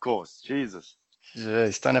Sarri, of course. Jesus.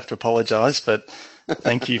 Jeez, don't have to apologise, but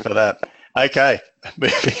thank you for that. Okay,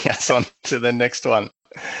 moving us on to the next one.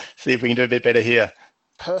 See if we can do a bit better here.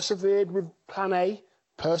 Persevered with plan A.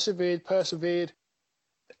 Persevered.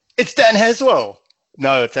 It's Dan Haswell.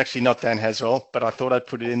 No, it's actually not Dan Haswell, but I thought I'd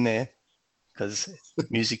put it in there because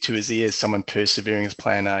music to his ears, someone persevering with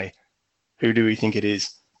plan A. Who do we think it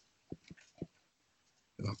is?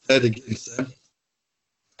 I'll play it again, Sam.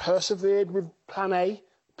 Persevered with plan A.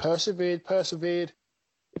 Persevered.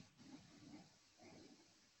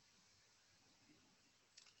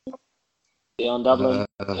 Dion Dublin.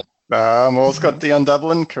 Maul's got Dion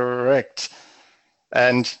Dublin, correct.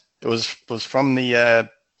 And it was from the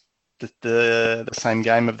same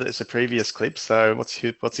game as the previous clip. So what's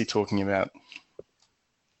he talking about?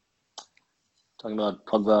 Talking about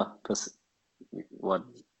Pogba. What?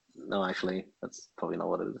 No, actually, that's probably not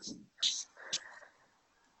what it is.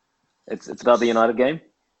 It's about the United game.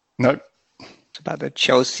 Nope. It's about the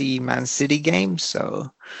Chelsea Man City game.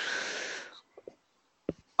 So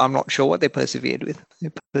I'm not sure what they persevered with.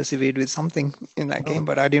 They persevered with something in that game,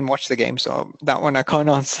 but I didn't watch the game, so that one I can't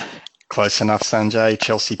answer. Close enough, Sanjay.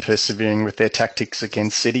 Chelsea persevering with their tactics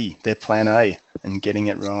against City, their plan A, and getting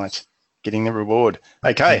it right, getting the reward.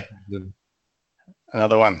 Okay,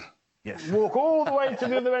 another one. Yes. Walk all the way to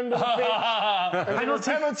the other end of the pitch.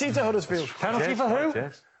 Penalty to Huddersfield. Penalty for who?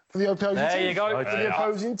 For the opposing team. There you go. For the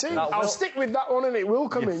opposing team. I'll stick with that one and it will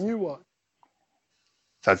come in. You what?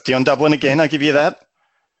 So it's Dion Dublin again, I'll give you that.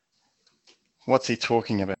 What's he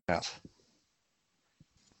talking about?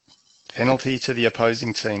 Penalty to the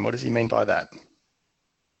opposing team. What does he mean by that?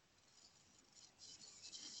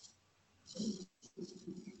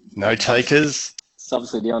 No takers? It's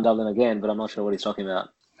obviously Dion Dublin again, but I'm not sure what he's talking about.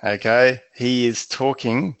 Okay, he's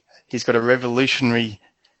got a revolutionary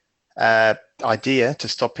idea to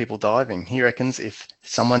stop people diving. He reckons if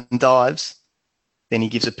someone dives, then he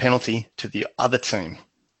gives a penalty to the other team.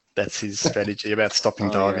 That's his strategy about stopping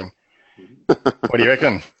diving. Yeah. What do you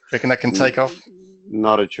reckon? Reckon that can take off?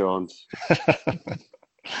 Not a chance.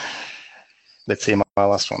 Let's hear my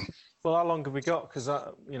last one. Well, how long have we got? Because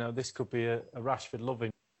this could be a Rashford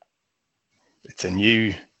loving. It's a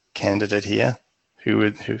new candidate here. Who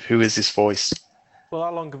is this voice? Well,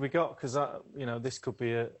 how long have we got? Because this could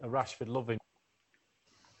be a Rashford loving.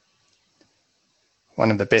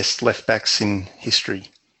 One of the best left backs in history.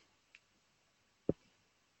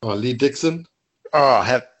 Oh, Lee Dixon. Oh,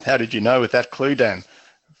 how did you know with that clue, Dan?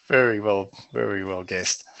 Very well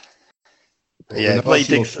guessed. Yeah, Lee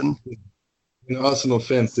Dixon. In Arsenal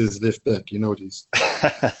fans, there's left back. You know what he's.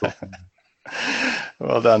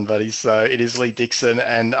 Well done, buddy. So it is Lee Dixon,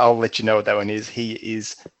 and I'll let you know what that one is. He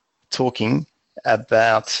is talking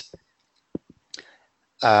about,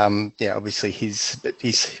 obviously he's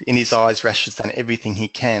in his eyes, Rashford's done everything he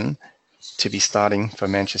can to be starting for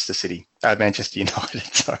Manchester United,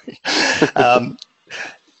 sorry. And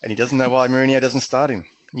he doesn't know why Mourinho doesn't start him.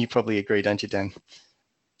 You probably agree, don't you, Dan?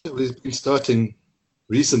 Well, he's been starting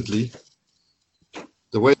recently.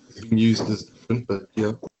 The way it's been used is different, but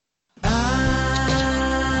yeah.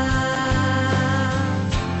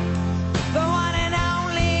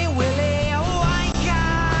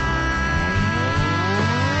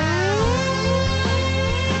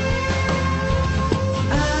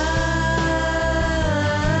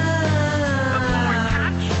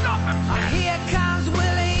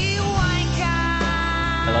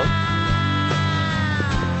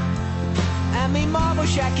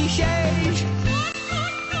 Shaky shade.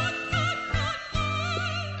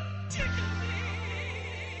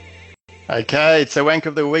 Okay, it's a Wank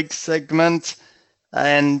of the Week segment,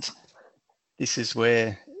 and this is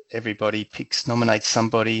where everybody nominates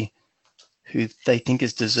somebody who they think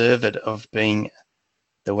is deserved of being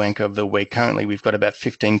the Wank of the Week. Currently, we've got about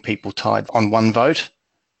 15 people tied on one vote,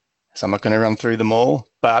 so I'm not going to run through them all,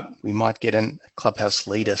 but we might get a clubhouse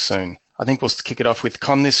leader soon. I think we'll kick it off with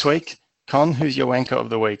Con this week. Con, who's your wanker of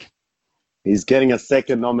the week? He's getting a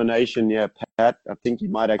second nomination, yeah, Pat. I think he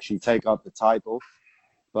might actually take out the title.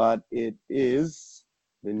 But it is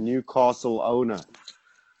the Newcastle owner,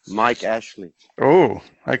 Mike Ashley. Oh,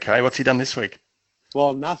 okay. What's he done this week?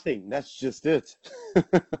 Well, nothing. That's just it.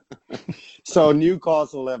 So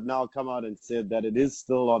Newcastle have now come out and said that it is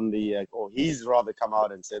still on the, or he's rather come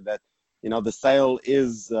out and said that, the sale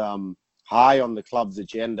is high on the club's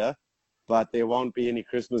agenda. But there won't be any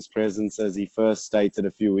Christmas presents, as he first stated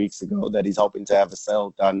a few weeks ago, that he's hoping to have a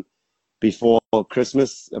sale done before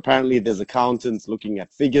Christmas. Apparently, there's accountants looking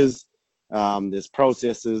at figures. There's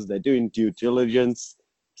processes. They're doing due diligence.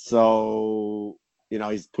 So,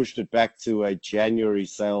 he's pushed it back to a January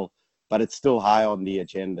sale, but it's still high on the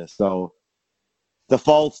agenda. So the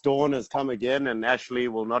false dawn has come again, and Ashley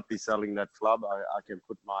will not be selling that club. I can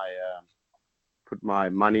put my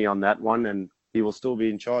money on that one, and he will still be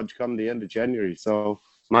in charge come the end of January. So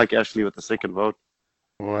Mike Ashley with the second vote.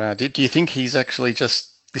 Wow. Do you think he's actually he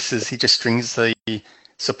just strings the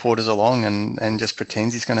supporters along and just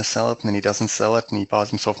pretends he's going to sell it, and then he doesn't sell it, and he buys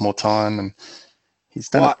himself more time, and he's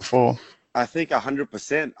done it before? I think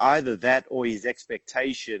 100%. Either that or his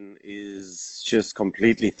expectation is just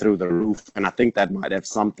completely through the roof. And I think that might have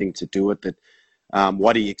something to do with it.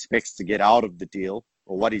 What he expects to get out of the deal,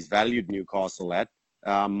 or what he's valued Newcastle at,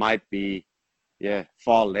 might be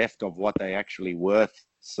far left of what they actually worth.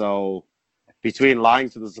 So between lying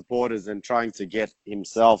to the supporters and trying to get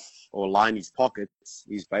himself or line his pockets,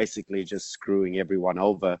 he's basically just screwing everyone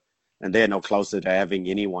over, and they're no closer to having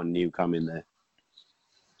anyone new come in there.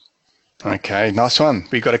 Okay, nice one.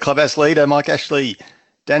 We've got a clubhouse leader, Mike Ashley.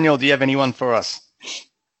 Daniel, do you have anyone for us?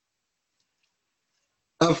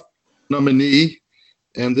 I've nominee,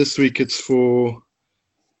 and this week it's for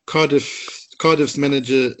Cardiff's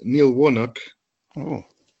manager, Neil Warnock. Oh.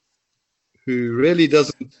 Who really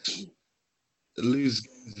doesn't lose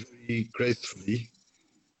games very gracefully.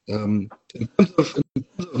 In terms of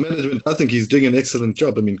management, I think he's doing an excellent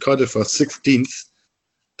job. I mean, Cardiff are 16th,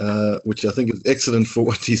 which I think is excellent for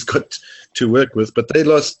what he's got to work with. But they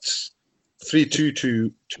lost 3-2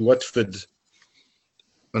 to Watford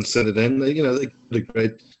on Saturday. And they got a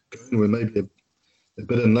great going. We're maybe a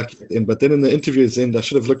bit unlucky at the end. But then in the interview at the end, I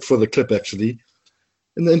should have looked for the clip actually.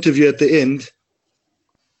 In the interview at the end,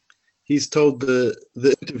 he's told the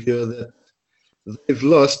interviewer that they've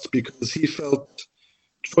lost because he felt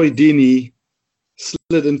Troy Deeney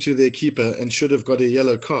slid into their keeper and should have got a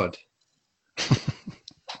yellow card.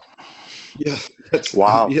 Yeah, that's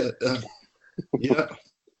wow. Yeah.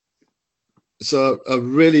 So I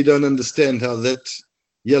really don't understand how that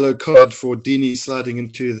yellow card for Deeney sliding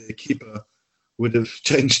into their keeper would have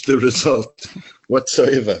changed the result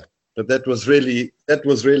whatsoever. But that was really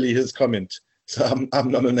his comment. So I'm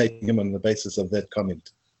nominating him on the basis of that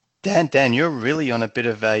comment. Dan, you're really on a bit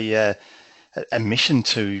of a mission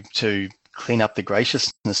to clean up the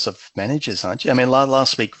graciousness of managers, aren't you? I mean,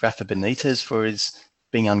 last week Rafa Benitez for his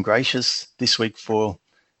being ungracious. This week for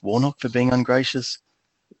Warnock for being ungracious.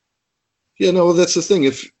 Yeah, no, well, that's the thing.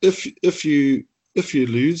 If you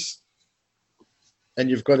lose and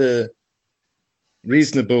you've got a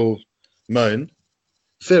reasonable moan,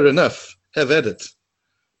 fair enough, have at it.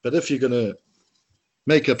 But if you're going to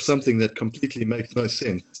make up something that completely makes no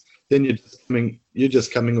sense, then you're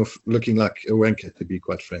just coming off looking like a wanker, to be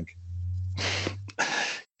quite frank.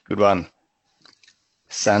 Good one.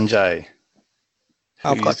 Sanjay,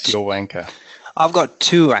 I've got who's your wanker? I've got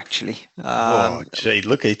two, actually. Gee,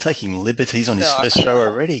 look, he's taking liberties on his first show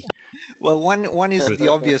already. Well, one is the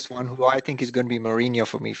obvious one, who I think is going to be Mourinho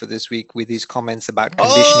for me for this week, with his comments about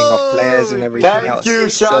conditioning of players and everything else. Thank you,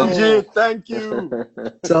 Shanji. Thank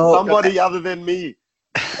you. Somebody other than me.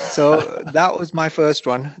 So that was my first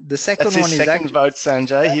one. The second That's his one is second actually vote,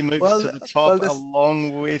 Sanjay. He moves to the top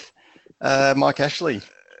along with Mike Ashley.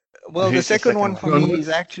 Well, the second one for me is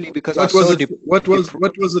actually because what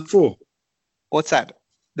was it for? What's that?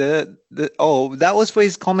 That was for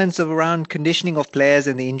his comments around conditioning of players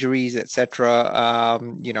and the injuries, etc.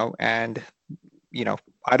 And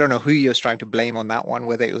I don't know who he was trying to blame on that one,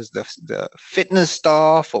 whether it was the fitness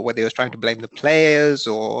staff or whether he was trying to blame the players,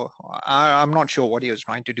 or I'm not sure what he was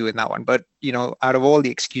trying to do in that one. But out of all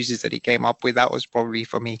the excuses that he came up with, that was probably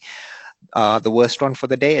for me the worst one for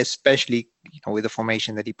the day, especially with the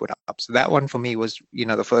formation that he put up. So that one for me was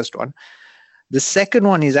the first one. The second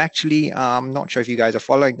one is actually, I'm not sure if you guys are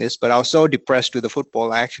following this, but I was so depressed with the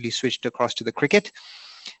football, I actually switched across to the cricket.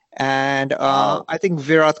 And I think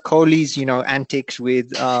Virat Kohli's, antics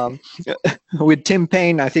with Tim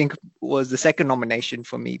Payne, I think was the second nomination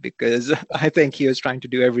for me, because I think he was trying to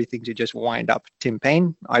do everything to just wind up Tim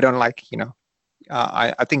Payne. I don't like,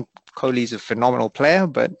 I think Kohli's a phenomenal player,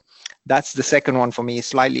 but that's the second one for me,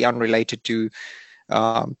 slightly unrelated to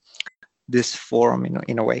this forum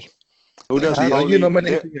in a way. Who does you're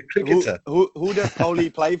nominating a cricketer. Who does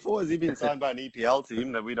Kohli play for? Has he been signed by an EPL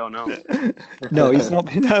team that we don't know? No, he's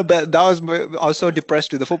not. No, but I was so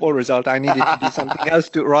depressed with the football result. I needed to do something else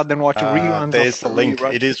rather than watch reruns. There's the link.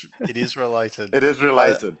 It is related. It is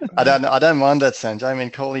related. I don't mind that, Sanjay. I mean,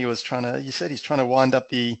 Kohli was you said he's trying to wind up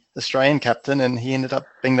the Australian captain, and he ended up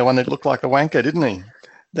being the one that looked like a wanker, didn't he?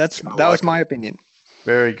 That was my opinion.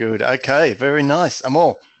 Very good. Okay, very nice.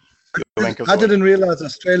 Amol. I didn't realize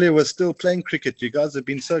Australia was still playing cricket. You guys have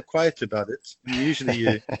been so quiet about it. Usually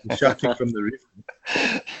you're shouting from the roof.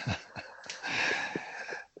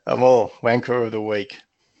 Amol, wanker of the week.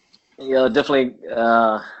 Yeah, definitely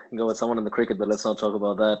go with someone in the cricket, but let's not talk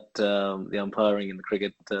about that, the umpiring in the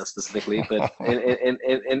cricket specifically. But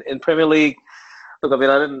in Premier League, look, I mean,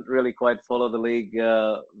 I didn't really quite follow the league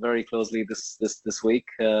very closely this week.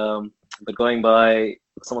 But going by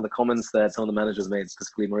some of the comments that some of the managers made,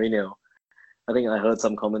 specifically Mourinho, I think I heard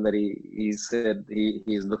some comment that he said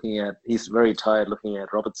he's very tired looking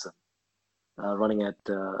at Robertson running at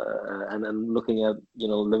and looking at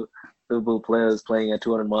Liverpool players playing at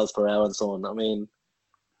 200 miles per hour and so on. I mean,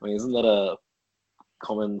 isn't that a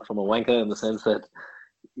comment from a wanker in the sense that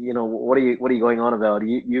what are you going on about?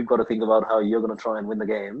 You've got to think about how you're going to try and win the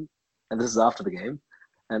game, and this is after the game.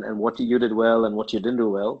 And what you did well and what you didn't do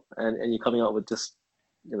well, and you're coming out with just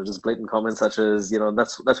blatant comments such as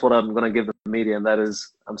that's what I'm going to give the media, and that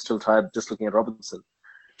is I'm still tired just looking at Robertson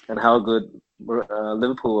and how good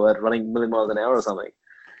Liverpool at running a million miles an hour or something.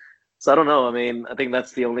 So I don't know. I mean, I think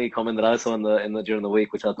that's the only comment that I saw in the during the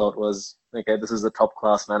week, which I thought was okay. This is a top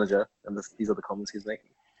class manager, and these are the comments he's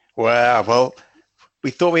making. Wow. Well,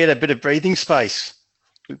 we thought we had a bit of breathing space.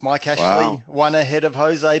 Mike Ashley one ahead of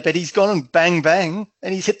Jose, but he's gone and bang,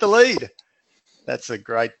 and he's hit the lead. That's a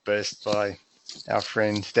great burst by our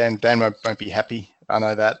friend. Dan won't be happy. I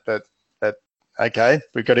know that, but okay,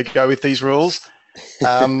 we've got to go with these rules.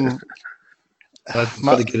 My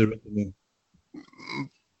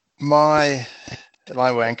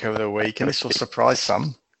wanker of the week, and this will surprise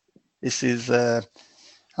some. This is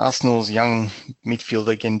Arsenal's young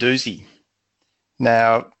midfielder Guendouzi.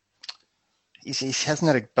 Now, he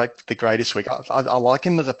hasn't had the greatest week. I like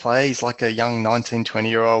him as a player. He's like a young 19,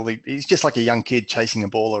 20-year-old. He's just like a young kid chasing a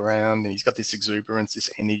ball around, and he's got this exuberance,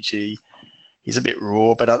 this energy. He's a bit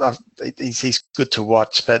raw, but he's good to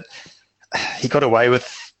watch. But he got away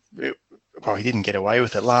with well, he didn't get away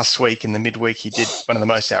with it. Last week in the midweek, he did one of the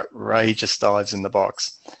most outrageous dives in the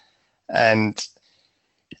box. And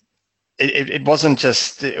it wasn't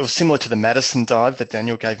just, it was similar to the Maddison dive that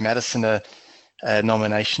Daniel gave Maddison a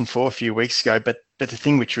nomination for a few weeks ago. But the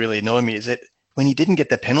thing which really annoyed me is that when he didn't get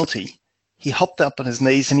the penalty, he hopped up on his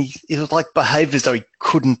knees and he was like behaved as though he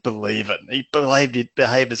couldn't believe it. He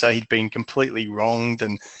behaved as though he'd been completely wronged,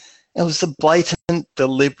 and it was a blatant,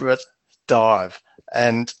 deliberate dive.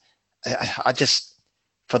 And I just,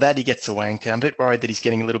 for that, he gets a wanker. I'm a bit worried that he's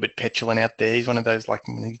getting a little bit petulant out there. He's one of those, like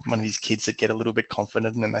one of these kids that get a little bit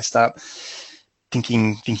confident and then they start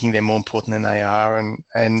thinking they're more important than they are.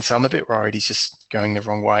 And so I'm a bit worried he's just going the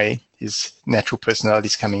wrong way. His natural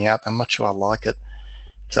personality's coming out. I'm not sure I like it.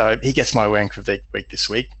 So he gets my wanker of the week this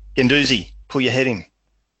week. Guendouzi, pull your head in.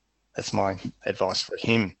 That's my advice for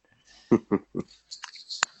him. I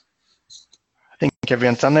think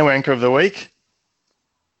everyone's done their wanker of the week.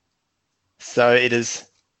 So it is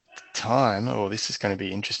time. Oh, this is going to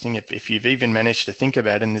be interesting. If you've even managed to think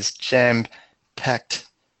about it in this jam-packed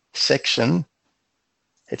section,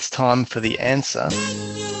 it's time for the answer.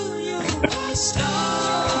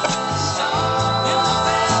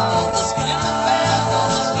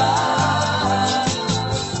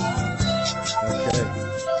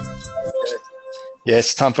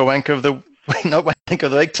 Yes, time for wanker of the not wanker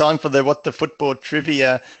of the week. Time for the what the football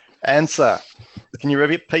trivia answer. Can you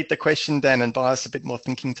repeat the question, Dan, and buy us a bit more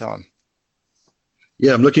thinking time?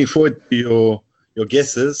 Yeah, I'm looking forward to your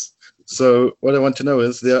guesses. So what I want to know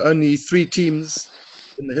is there are only 3 teams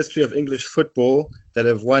in the history of English football that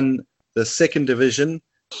have won the second division,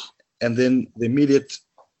 and then the immediate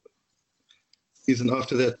season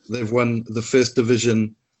after that, they've won the first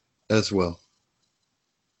division as well.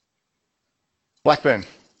 Blackburn.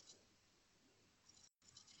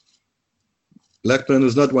 Blackburn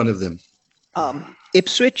is not one of them.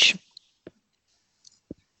 Ipswich.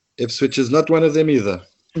 Ipswich is not one of them either.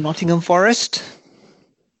 Nottingham Forest.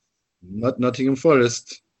 Not Nottingham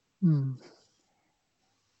Forest.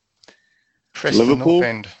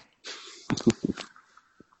 Liverpool.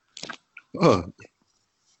 Oh,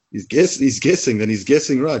 he's guessing, then he's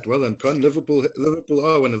guessing right. Well done, Con. Liverpool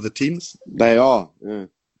are one of the teams. They are. Yeah.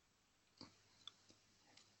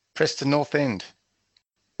 Preston North End.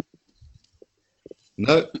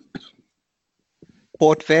 No.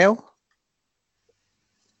 Port Vale.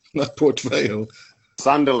 Not Port Vale.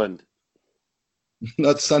 Sunderland.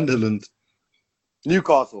 Not Sunderland.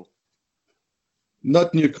 Newcastle.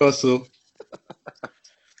 Not Newcastle.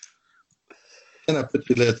 Can I put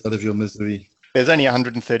you lads out of your misery? There's only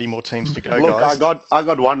 130 more teams to go, Look, guys. I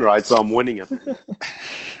got one right, so I'm winning it.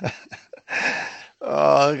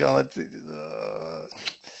 Oh, God.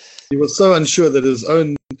 He was so unsure that his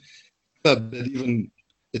own club had even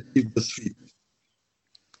achieved this feat.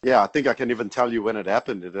 Yeah, I think I can even tell you when it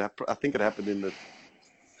happened. I think it happened in the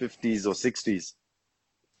 50s or 60s.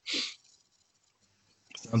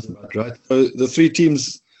 Sounds about right. So the 3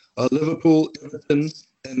 teams are Liverpool, Everton,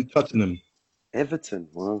 and Tottenham. Everton,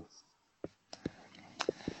 wow.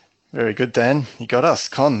 Very good, Dan. You got us.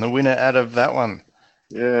 Con, the winner out of that one.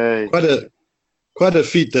 Yay. Quite a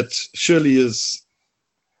feat that surely is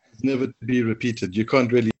never to be repeated. You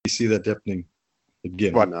can't really see that happening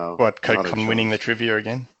again. What, No, Con not a winning chance. the trivia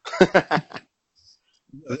again? That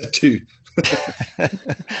too.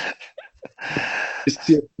 You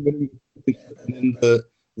see it winning in the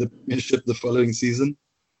Premiership the following season.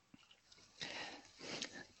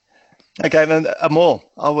 Okay, then, Amor,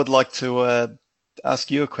 I would like to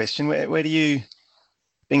ask you a question. Where do you,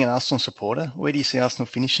 being an Arsenal supporter, where do you see Arsenal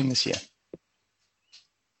finishing this year?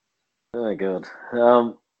 Oh, good.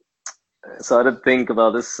 So I did think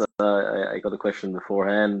about this. I got a question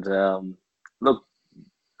beforehand. Look,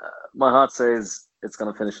 my heart says it's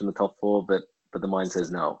going to finish in the top 4, but the mind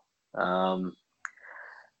says no.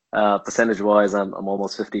 Percentage-wise, I'm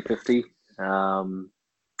almost 50-50.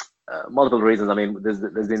 Multiple reasons. I mean,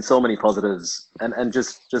 there's been so many positives, and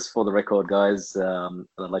just for the record, guys, and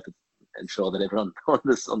I'd like to ensure that everyone on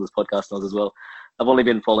this podcast knows as well. I've only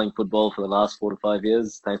been following football for the last 4 to 5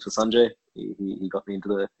 years, thanks to Sanjay. He got me into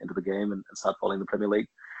the game and started following the Premier League,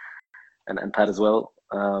 and Pat as well.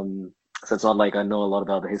 So it's not like I know a lot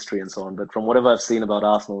about the history and so on, but from whatever I've seen about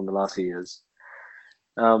Arsenal in the last few years,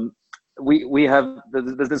 there's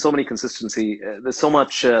been so many consistency. There's so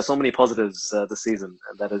many positives this season,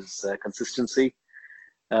 and that is consistency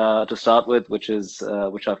to start with, which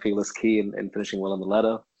I feel is key in finishing well on the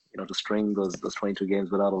ladder. To string those 22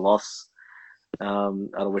 games without a loss,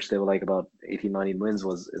 out of which they were like about 18, 19 wins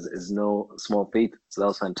is no small feat. So that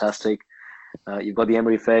was fantastic. You've got the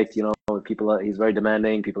Emery effect. He's very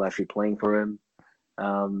demanding. People are actually playing for him.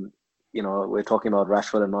 We're talking about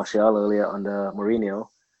Rashford and Martial earlier under Mourinho.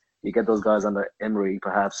 You get those guys under Emery,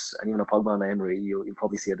 perhaps, and even a Pogba under Emery, you'll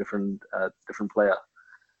probably see a different player.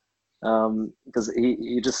 Because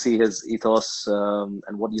you just see his ethos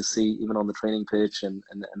and what you see even on the training pitch and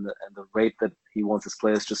the rate that he wants his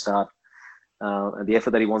players to start and the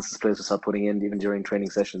effort that he wants his players to start putting in even during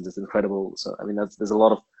training sessions is incredible. So I mean, there's a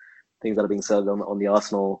lot of things that are being said on the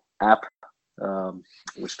Arsenal app,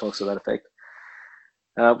 which talks to that effect.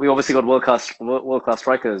 We obviously got world class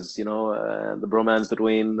strikers. You know, the bromance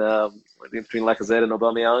between Lacazette and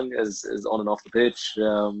Aubameyang is on and off the pitch.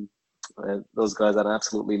 Those guys are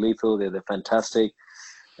absolutely lethal. They're fantastic.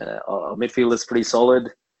 Our midfield is pretty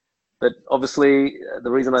solid. But obviously, the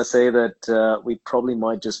reason I say that we probably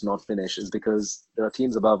might just not finish is because there are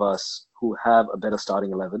teams above us who have a better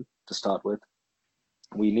starting 11 to start with.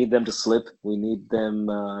 We need them to slip. We need them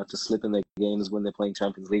to slip in their games when they're playing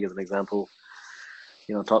Champions League, as an example.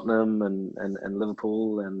 You know, Tottenham and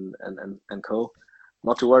Liverpool and co.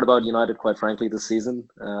 Not too worried about United, quite frankly, this season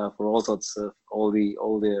for all sorts of all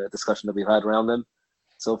the discussion that we've had around them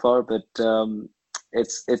so far. But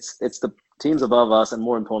it's the teams above us, and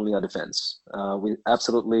more importantly, our defense. We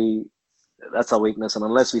absolutely, that's our weakness. And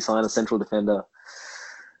unless we sign a central defender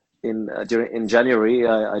in January,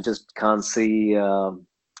 I just can't see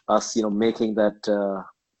us, making that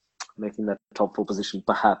top 4 position.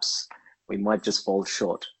 Perhaps we might just fall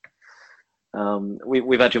short.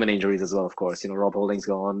 We've had too many injuries as well, of course. Rob Holding's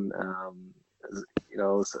gone.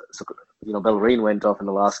 Bellerin went off in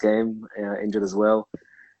the last game, injured as well.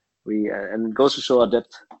 And it goes to show our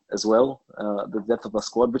depth as well, the depth of our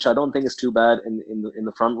squad, which I don't think is too bad in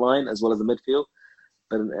the front line as well as the midfield,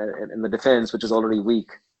 but in the defense, which is already weak,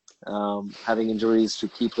 having injuries to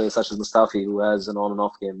key players such as Mustafi, who has an on and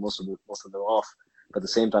off game, most of them off, but at the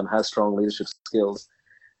same time has strong leadership skills.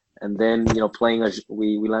 And then we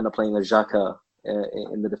land up playing a Xhaka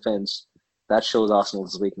in the defense. That shows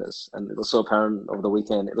Arsenal's weakness, and it was so apparent over the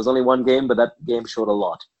weekend. It was only one game, but that game showed a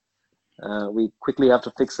lot. We quickly have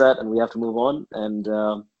to fix that, and we have to move on. And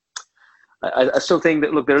I still think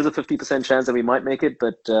that, look, there is a 50% chance that we might make it,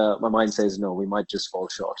 but my mind says no, we might just fall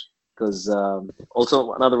short. Because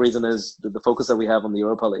also another reason is the focus that we have on the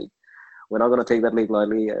Europa League. We're not going to take that league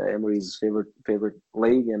lightly, Emery's favorite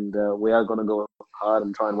league, and we are going to go hard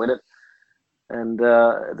and try and win it. And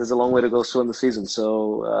there's a long way to go still in the season,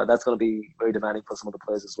 so that's going to be very demanding for some of the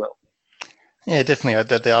players as well. Yeah, definitely.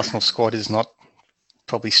 The Arsenal squad is not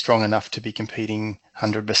probably strong enough to be competing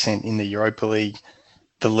 100% in the Europa League,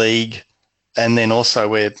 the league, and then also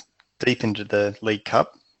we're deep into the League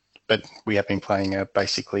Cup, but we have been playing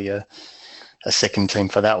basically a second team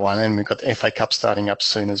for that one, and we've got the FA Cup starting up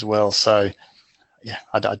soon as well. So, yeah,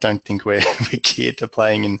 I don't think we're geared to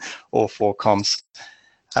playing in all 4 comps.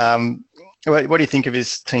 What do you think of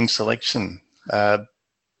his team selection?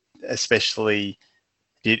 Especially,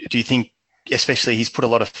 do you think, especially he's put a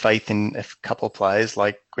lot of faith in a couple of players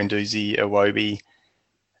like Guendouzi, Iwobi.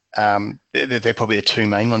 They're probably the 2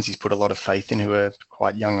 main ones he's put a lot of faith in, who are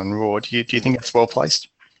quite young and raw. Do you think that's well placed?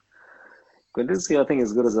 Guendouzi, I think,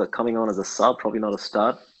 is good as coming on as a sub, probably not a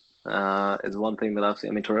start. Is one thing that I've seen.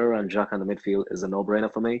 I mean, Torreira and Xhaka in the midfield is a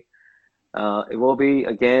no-brainer for me. Iwobi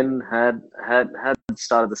again had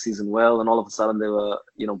started the season well, and all of a sudden they were,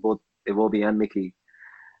 both Iwobi and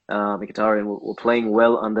Mkhitaryan were playing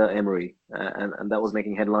well under Emery, and that was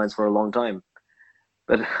making headlines for a long time.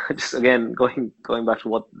 But just again, going back to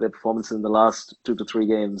what their performance in the last 2 to 3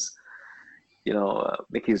 games.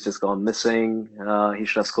 Mickey's just gone missing. He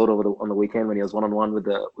should have scored on the weekend when he was 1-on-1 with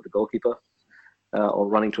the goalkeeper, or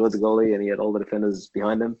running towards the goalie, and he had all the defenders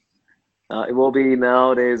behind him. Iwobi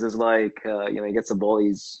nowadays is like, he gets the ball,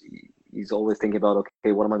 he's always thinking about,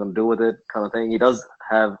 okay, what am I going to do with it, kind of thing. He does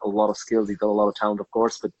have a lot of skills. He's got a lot of talent, of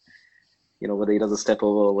course, but whether he does a step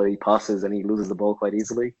over or whether he passes and he loses the ball quite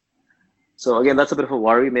easily. So again, that's a bit of a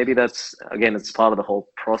worry. Maybe that's, again, it's part of the whole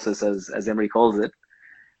process as Emery calls it.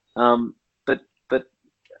 But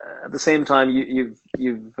at the same time, you've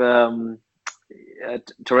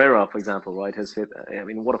Torreira, for example, right? I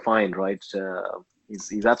mean, what a find, right?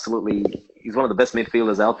 He's absolutely, he's one of the best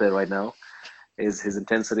midfielders out there right now. His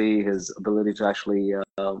intensity, his ability to actually,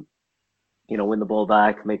 win the ball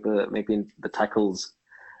back, make the tackles,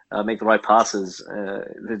 make the right passes,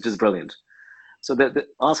 they're just brilliant. So the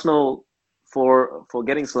Arsenal, for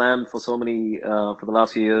getting slammed for so many for the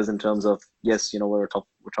last few years in terms of, yes, we're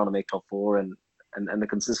trying to make top 4 and the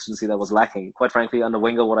consistency that was lacking. Quite frankly, under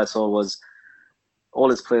Wenger, what I saw was all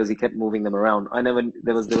his players, he kept moving them around.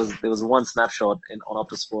 There was one snapshot on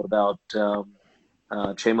Opta Sport about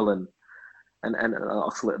Chamberlain and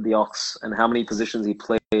the Ox, and how many positions he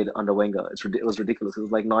played under Wenger. It was ridiculous. It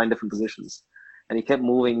was like 9 different positions, and he kept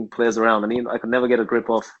moving players around. I could never get a grip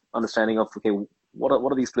of understanding of, okay, what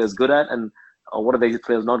are these players good at, or what are these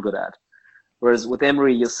players not good at? Whereas with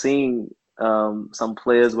Emery, you're seeing some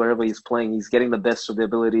players, wherever he's playing, he's getting the best of their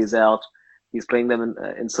abilities out. He's playing them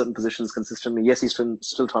in certain positions consistently. Yes, he's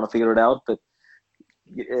still trying to figure it out, but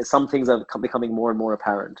some things are becoming more and more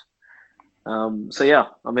apparent. So yeah,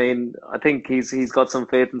 I mean, I think he's got some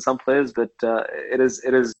faith in some players, but it's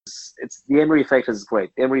the Emery effect is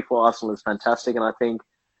great. Emery for Arsenal is fantastic, and I think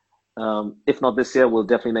if not this year, we'll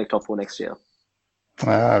definitely make top 4 next year.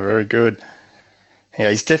 Ah, very good. Yeah,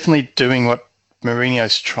 he's definitely doing what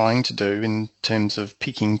Mourinho's trying to do in terms of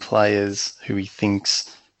picking players who he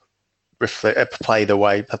thinks play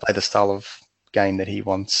the style of game that he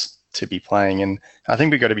wants to be playing. And I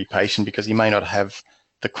think we've got to be patient because he may not have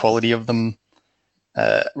the quality of them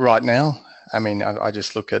right now. I mean, I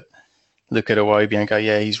just look at Iwobi and go,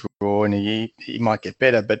 yeah, he's raw and he might get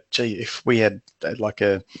better. But gee, if we had like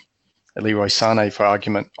a Leroy Sané, for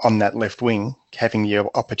argument, on that left wing, having the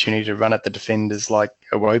opportunity to run at the defenders like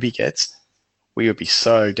Iwobi gets, we would be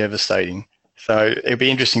so devastating. So it'll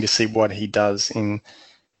be interesting to see what he does in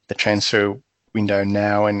the transfer window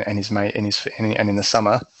now and in the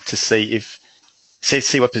summer to see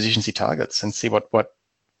what positions he targets and see what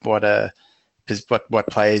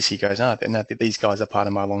players he goes, and these guys are part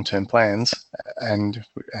of my long-term plans, and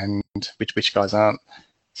which guys aren't.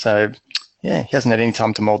 So yeah, he hasn't had any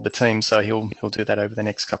time to mould the team, so he'll do that over the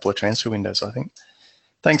next couple of transfer windows, I think.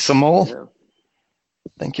 Thanks, Amal. Yeah.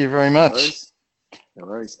 Thank you very much. No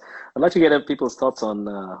worries. I'd like to get people's thoughts on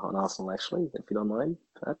Arsenal, actually, if you don't mind,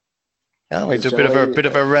 Pat. Yeah, we do a bit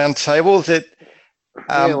of a round table. Yeah,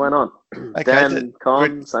 why not? Okay, Dan,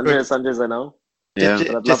 Con, Sanjay's I know. Yeah.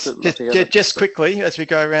 But I'd love to hear just quickly, as we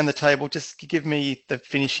go around the table, just give me the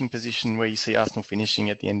finishing position where you see Arsenal finishing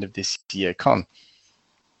at the end of this year. Con?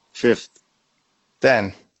 5th.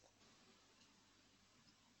 Dan?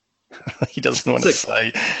 He doesn't want to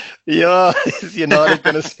say. Yeah, is United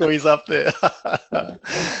going to squeeze up there?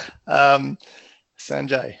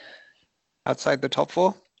 Sanjay? Outside the top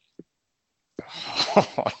 4?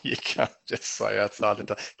 Oh, you can't just say outside the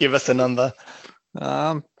top. Give us a number.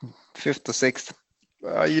 5th or 6th.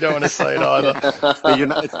 You don't want to say it either.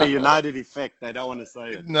 It's the United effect. They don't want to say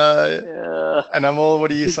it. No. Yeah. And Amal,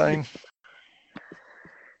 what are you saying?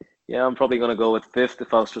 Yeah, I'm probably going to go with 5th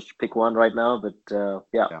if I was to pick one right now. But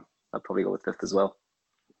yeah, I'd probably go with 5th as well.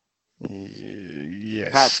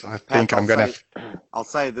 Yes, I think I'm going to. I'll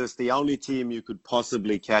say this: the only team you could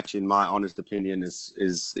possibly catch, in my honest opinion,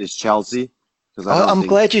 is Chelsea. I'm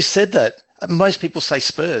glad you said that. Most people say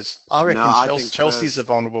Spurs. I reckon Chelsea's a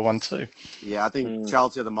vulnerable one too. Yeah, I think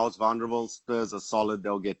Chelsea are the most vulnerable. Spurs are solid.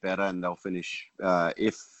 They'll get better and they'll finish.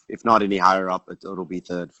 If not any higher up, it'll be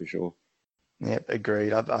 3rd for sure. Yep,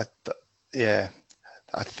 agreed. I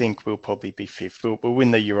think we'll probably be 5th. We'll win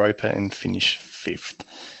the Europa and finish 5th,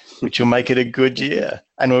 which will make it a good year.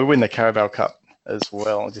 And we'll win the Carabao Cup as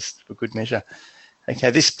well, just for good measure. Okay,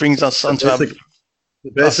 this brings us on to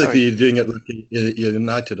Basically, you're doing it like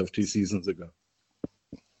United of 2 seasons ago.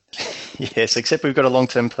 Yes, except we've got a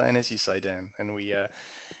long-term plan, as you say, Dan, and we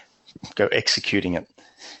go executing it.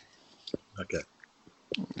 Okay.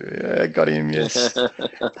 Yeah, got him, yes.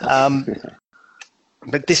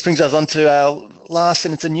 But this brings us on to our last,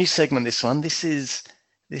 and it's a new segment, this one. This is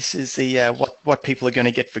the what people are going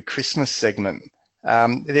to get for Christmas segment.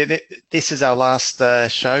 This is our last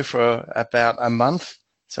show for about a month.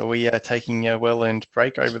 So we are taking a well-earned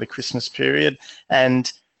break over the Christmas period. And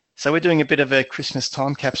so we're doing a bit of a Christmas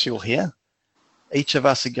time capsule here. Each of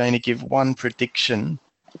us are going to give one prediction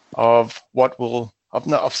of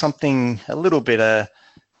of something a little bit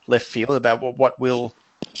left field about what will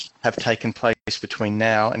have taken place between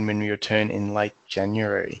now and when we return in late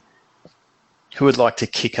January. Who would like to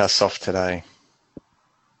kick us off today?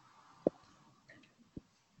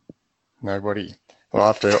 Nobody. Well,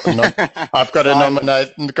 I've got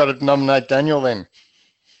to nominate Daniel then.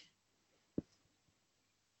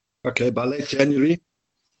 Okay, by late January.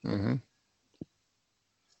 Mm-hmm.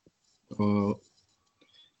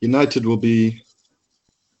 United will be.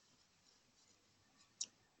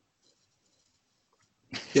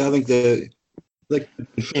 Yeah, I think they're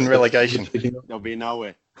in relegation. They'll be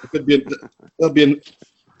nowhere. They'll be in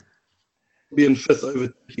 5th,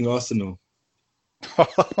 overtaking Arsenal.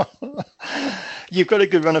 You've got a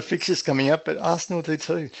good run of fixtures coming up, but Arsenal do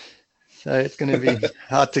too. So it's going to be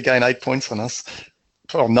hard to gain 8 points on us.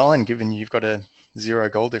 Well, 9, given you've got a 0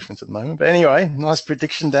 goal difference at the moment. But anyway, nice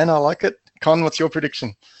prediction, Dan. I like it. Con, what's your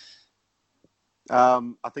prediction? I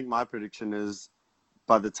think my prediction is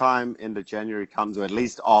by the time end of January comes, or at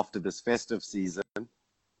least after this festive season,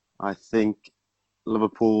 I think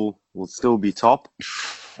Liverpool will still be top.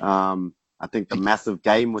 I think the massive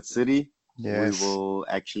game with City, yes, we will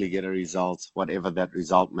actually get a result, whatever that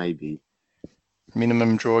result may be.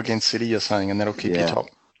 Minimum draw against City, you're saying, and that'll keep you top.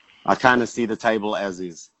 I kind of see the table as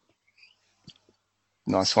is.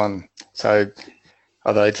 Nice one. So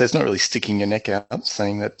Although there's not really sticking your neck out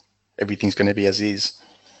saying that everything's going to be as is.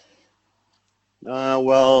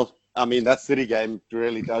 Well, I mean, that City game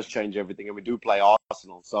really does change everything, and we do play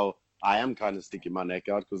Arsenal, so I am kind of sticking my neck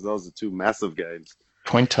out because those are two massive games.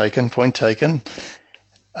 Point taken, point taken.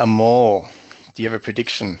 Amor, do you have a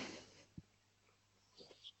prediction?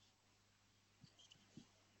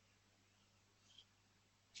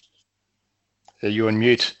 Are you on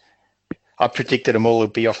mute? I predicted Amor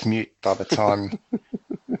would be off mute by the time.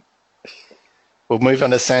 We'll move on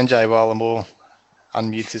to Sanjay while Amor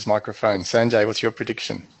unmutes his microphone. Sanjay, what's your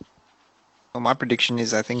prediction? Well, my prediction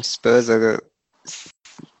is I think Spurs are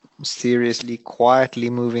seriously, quietly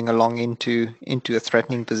moving along into a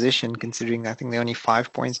threatening position, considering I think they're only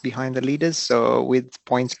 5 points behind the leaders. So with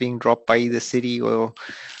points being dropped by either City or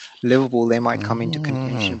Liverpool, they might come into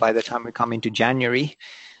contention by the time we come into January.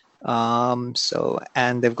 And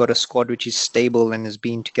they've got a squad which is stable and has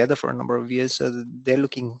been together for a number of years. So they're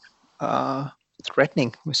looking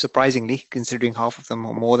threatening, surprisingly, considering half of them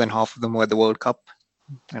or more than half of them were at the World Cup.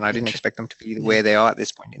 And I didn't expect them to be where they are at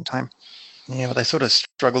this point in time. Yeah, well, they sort of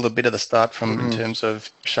struggled a bit at the start in terms of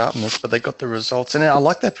sharpness, but they got the results. And I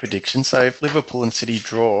like that prediction. So if Liverpool and City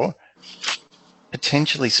draw,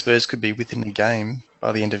 potentially Spurs could be within the game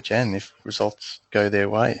by the end of Jan if results go their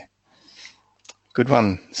way. Good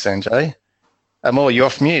one, Sanjay. Amor, you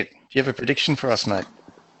off mute. Do you have a prediction for us, mate?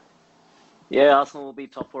 Yeah, Arsenal will be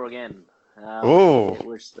top four again.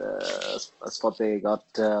 Which a spot they got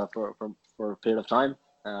for a period of time,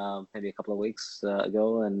 maybe a couple of weeks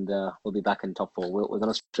ago, and we'll be back in top four. We're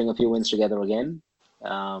going to string a few wins together again,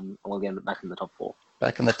 and we'll get back in the top four.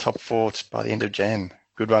 Back in the top four by the end of Jan.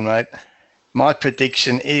 Good one, mate. My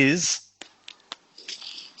prediction is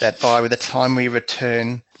that by the time we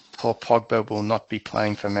return, Paul Pogba will not be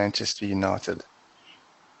playing for Manchester United.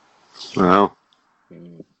 Wow.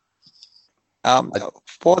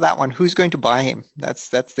 For that one, who's going to buy him? That's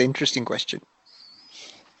the interesting question.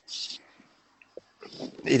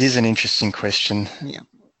 It is an interesting question. Yeah.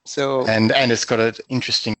 So and it's got an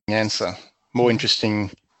interesting answer, more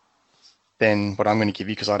interesting than what I'm going to give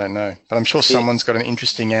you because I don't know. But I'm sure someone's got an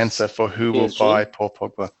interesting answer for who will buy Paul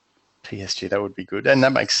Pogba. PSG, that would be good, and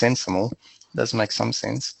that makes sense. It does make some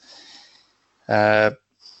sense. I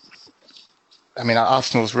mean,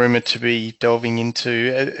 Arsenal's rumoured to be delving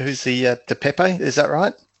into who's the Pepe? Is that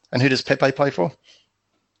right? And who does Pepe play for?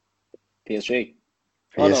 PSG.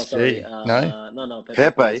 PSG. Oh no, sorry. No.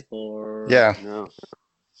 Pepe. For yeah. No.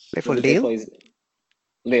 Play for Lille.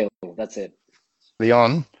 Lille. That's it.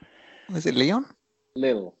 Leon. Was it Leon?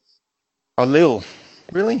 Lille. Oh, Lille.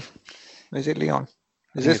 Really? Is it Leon?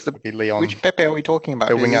 Is this the Leon? Which Pepe are we talking about?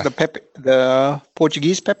 The Is winger. this the Pepe, the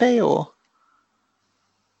Portuguese Pepe, or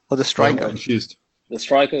the striker? I'm confused. The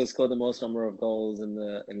striker has scored the most number of goals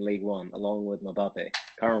in League One, along with Mbappe.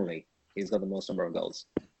 Currently, he's got the most number of goals.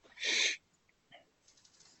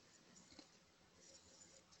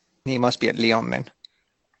 He must be at Lyon then.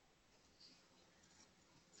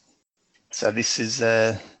 So this is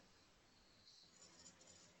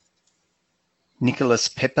Nicolas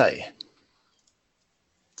Pepe.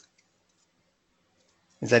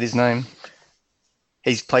 Is that his name?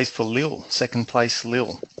 He plays for Lille, second place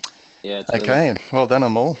Lille. Yeah. Okay, well done,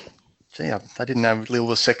 Amol. Gee, I didn't know Lille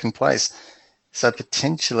was second place. So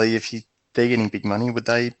potentially, if they're getting big money, would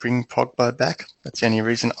they bring Pogba back? That's the only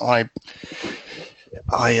reason I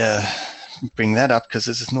bring that up, because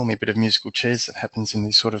there's normally a bit of musical chairs that happens in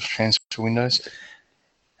these sort of transfer windows.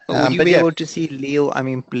 Would you be able to see Lille,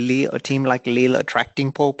 a team like Lille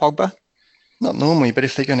attracting Paul Pogba? Not normally, but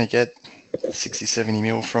if they're going to get 60, 70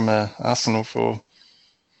 mil from Arsenal for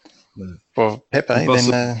Pepe,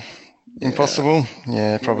 Impossible. then impossible.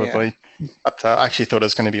 Yeah, probably. Yeah. But I actually thought it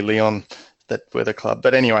was going to be Lyon that were the club.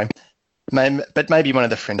 But anyway, maybe one of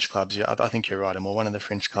the French clubs. Yeah, I think you're right, Amor. One of the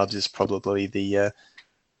French clubs is probably the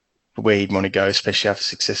where he'd want to go, especially after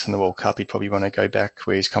success in the World Cup. He'd probably want to go back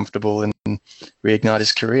where he's comfortable and reignite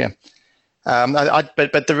his career.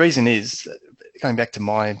 But the reason is, going back to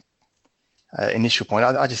my initial point,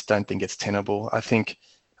 I just don't think it's tenable. I think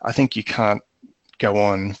you can't go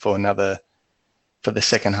on for the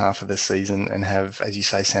second half of the season and have, as you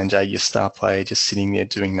say, Sanjay, your star player just sitting there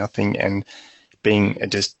doing nothing and being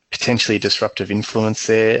just potentially a disruptive influence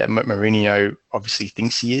there. Mourinho obviously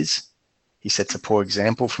thinks he is. He sets a poor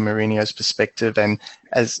example from Mourinho's perspective, and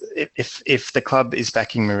as if the club is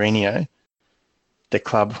backing Mourinho, the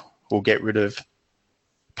club will get rid of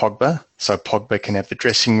Pogba, so Pogba can have the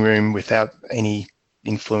dressing room without any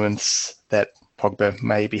influence that Pogba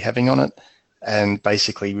may be having on it, and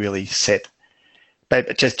basically really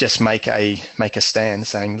but just make a stand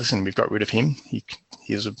saying, listen, we've got rid of him. He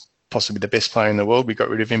was possibly the best player in the world. We got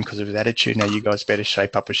rid of him because of his attitude. Now you guys better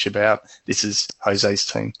shape up or ship out. This is Jose's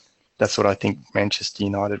team. That's what I think Manchester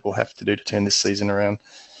United will have to do to turn this season around.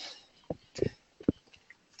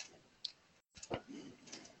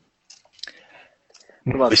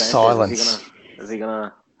 What about Sanchez? Silence. Is he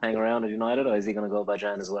gonna hang around at United, or is he gonna go by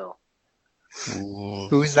Jan as well? Ooh.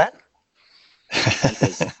 Who is that?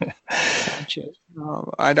 Sanchez.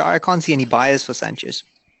 I can't see any buyers for Sanchez.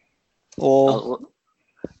 Or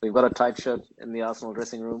we've got a tight shirt in the Arsenal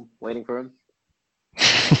dressing room waiting for him.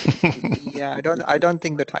 Yeah, I don't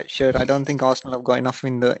think the tight shirt. I don't think Arsenal have got enough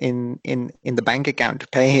in the bank account to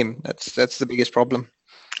pay him. That's the biggest problem.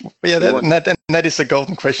 Yeah, that is the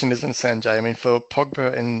golden question, isn't it, Sanjay? I mean, for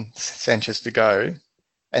Pogba and Sanchez to go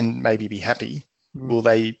and maybe be happy, will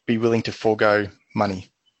they be willing to forego money?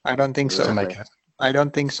 I don't think so. To make it? I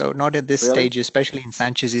don't think so. Not at this stage, especially in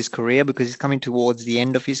Sanchez's career, because he's coming towards the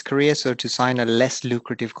end of his career. So to sign a less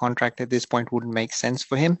lucrative contract at this point wouldn't make sense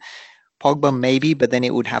for him. Pogba maybe, but then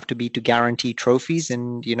it would have to be to guarantee trophies.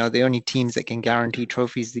 And, you know, the only teams that can guarantee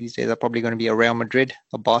trophies these days are probably going to be a Real Madrid,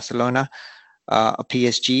 a Barcelona, a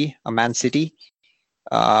PSG, a Man City,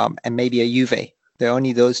 and maybe a Juve. They're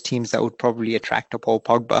only those teams that would probably attract a Paul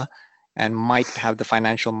Pogba and might have the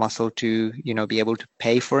financial muscle to, you know, be able to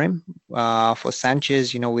pay for him. For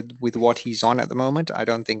Sanchez, you know, with what he's on at the moment, I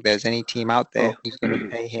don't think there's any team out there who's going to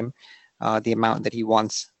pay him the amount that he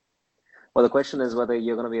wants. Well, the question is whether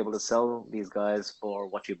you're going to be able to sell these guys for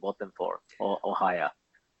what you bought them for, or higher.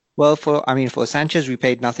 Well, for Sanchez, we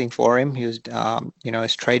paid nothing for him. He was,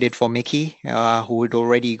 is traded for Mickey, who had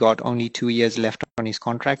already got only 2 years left on his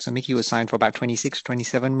contract. So Mickey was signed for about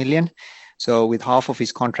 27 million. So with half of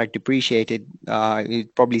his contract depreciated,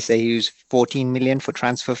 you'd probably say he was 14 million for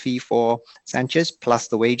transfer fee for Sanchez plus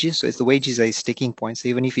the wages. So it's the wages are a sticking point. So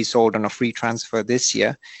even if he sold on a free transfer this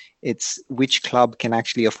year, it's which club can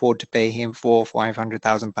actually afford to pay him for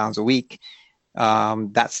 £500,000 a week.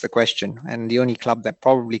 That's the question. And the only club that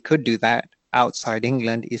probably could do that outside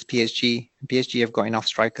England is PSG. PSG have got enough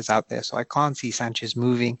strikers out there. So I can't see Sanchez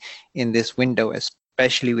moving in this window,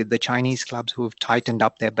 especially with the Chinese clubs who have tightened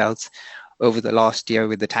up their belts over the last year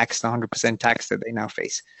with the tax, the 100% tax that they now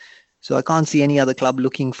face. So I can't see any other club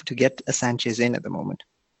looking to get a Sanchez in at the moment.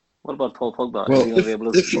 What about Paul Pogba? Well,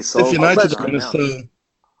 if United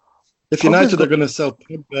are going to sell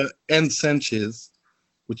Pogba and Sanchez,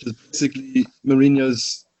 which is basically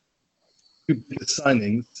Mourinho's two biggest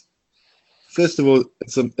signings, first of all,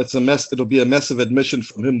 it's a mess. It'll be a massive admission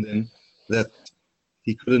from him then that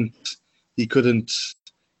he couldn't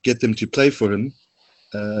get them to play for him.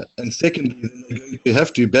 And secondly, they're going to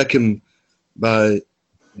have to back him by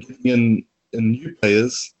getting in new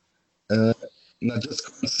players. And I just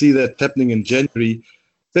can't see that happening in January,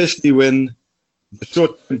 especially when the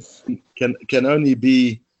short term can only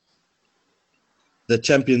be the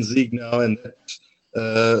Champions League now, and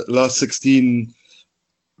that last 16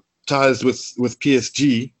 ties with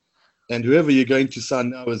PSG. And whoever you're going to sign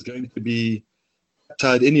now is going to be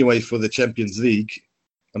tied anyway for the Champions League.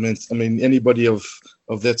 I mean, anybody of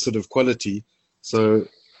that sort of quality. So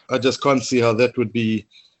I just can't see how that would be,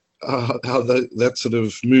 how that sort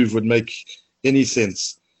of move would make any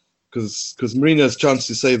sense. Because Mourinho's chance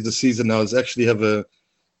to save the season now is actually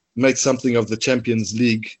make something of the Champions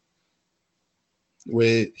League,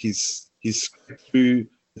 where he's through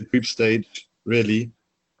the group stage really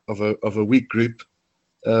of a weak group.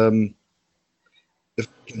 If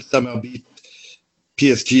he can somehow beat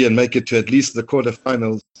PSG and make it to at least the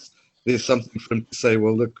quarterfinals, there's something for him to say,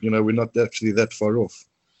 well, look, you know, we're not actually that far off.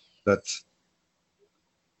 But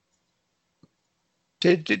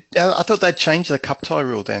I thought they'd changed the cup tie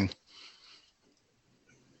rule then.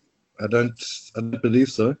 I don't believe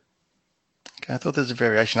so. Okay, I thought there's a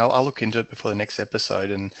variation. I'll look into it before the next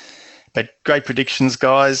episode. But great predictions,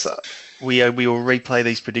 guys. We will replay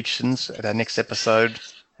these predictions at our next episode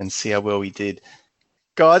and see how well we did.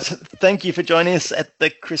 Guys, thank you for joining us at the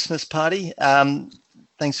Christmas party.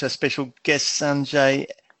 Thanks to our special guests, Sanjay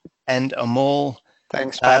and Amol.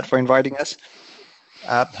 Thanks, Pat, for inviting us.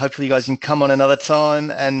 Hopefully you guys can come on another time.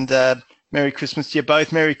 And Merry Christmas to you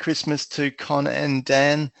both. Merry Christmas to Con and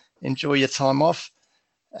Dan. Enjoy your time off.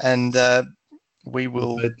 And we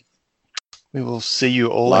will see you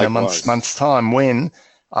all in a month's time when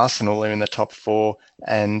Arsenal are in the top 4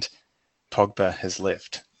 and Pogba has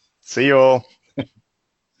left. See you all.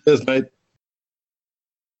 Cheers, mate.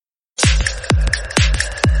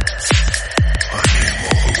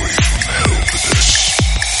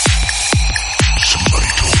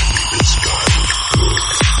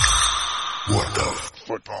 What the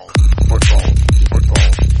football?